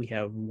Library. We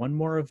have one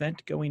more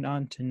event going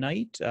on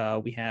tonight.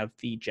 We have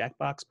the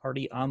Jackbox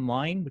Party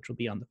Online, which will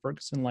be on the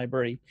Ferguson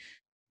Library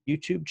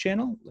YouTube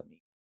channel. Let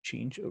me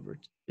change over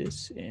to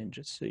this and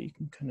just so you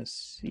can kind of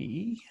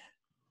see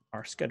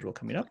our schedule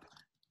coming up.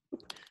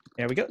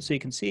 There we go. So you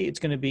can see it's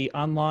going to be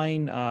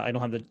online. I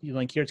don't have the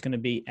link here. It's going to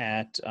be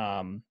at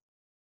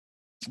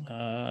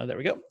there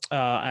we go,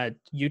 at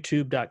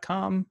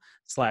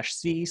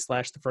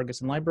youtube.com/c/the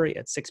Ferguson Library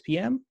at 6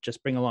 p.m.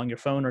 Just bring along your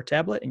phone or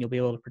tablet and you'll be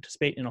able to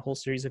participate in a whole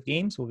series of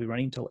games. We'll be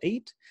running until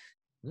 8.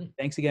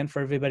 Thanks again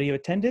for everybody who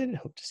attended.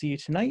 Hope to see you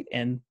tonight.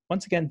 And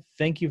once again,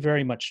 thank you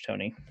very much,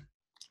 Tony.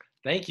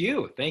 Thank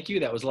you. Thank you.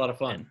 That was a lot of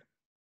fun.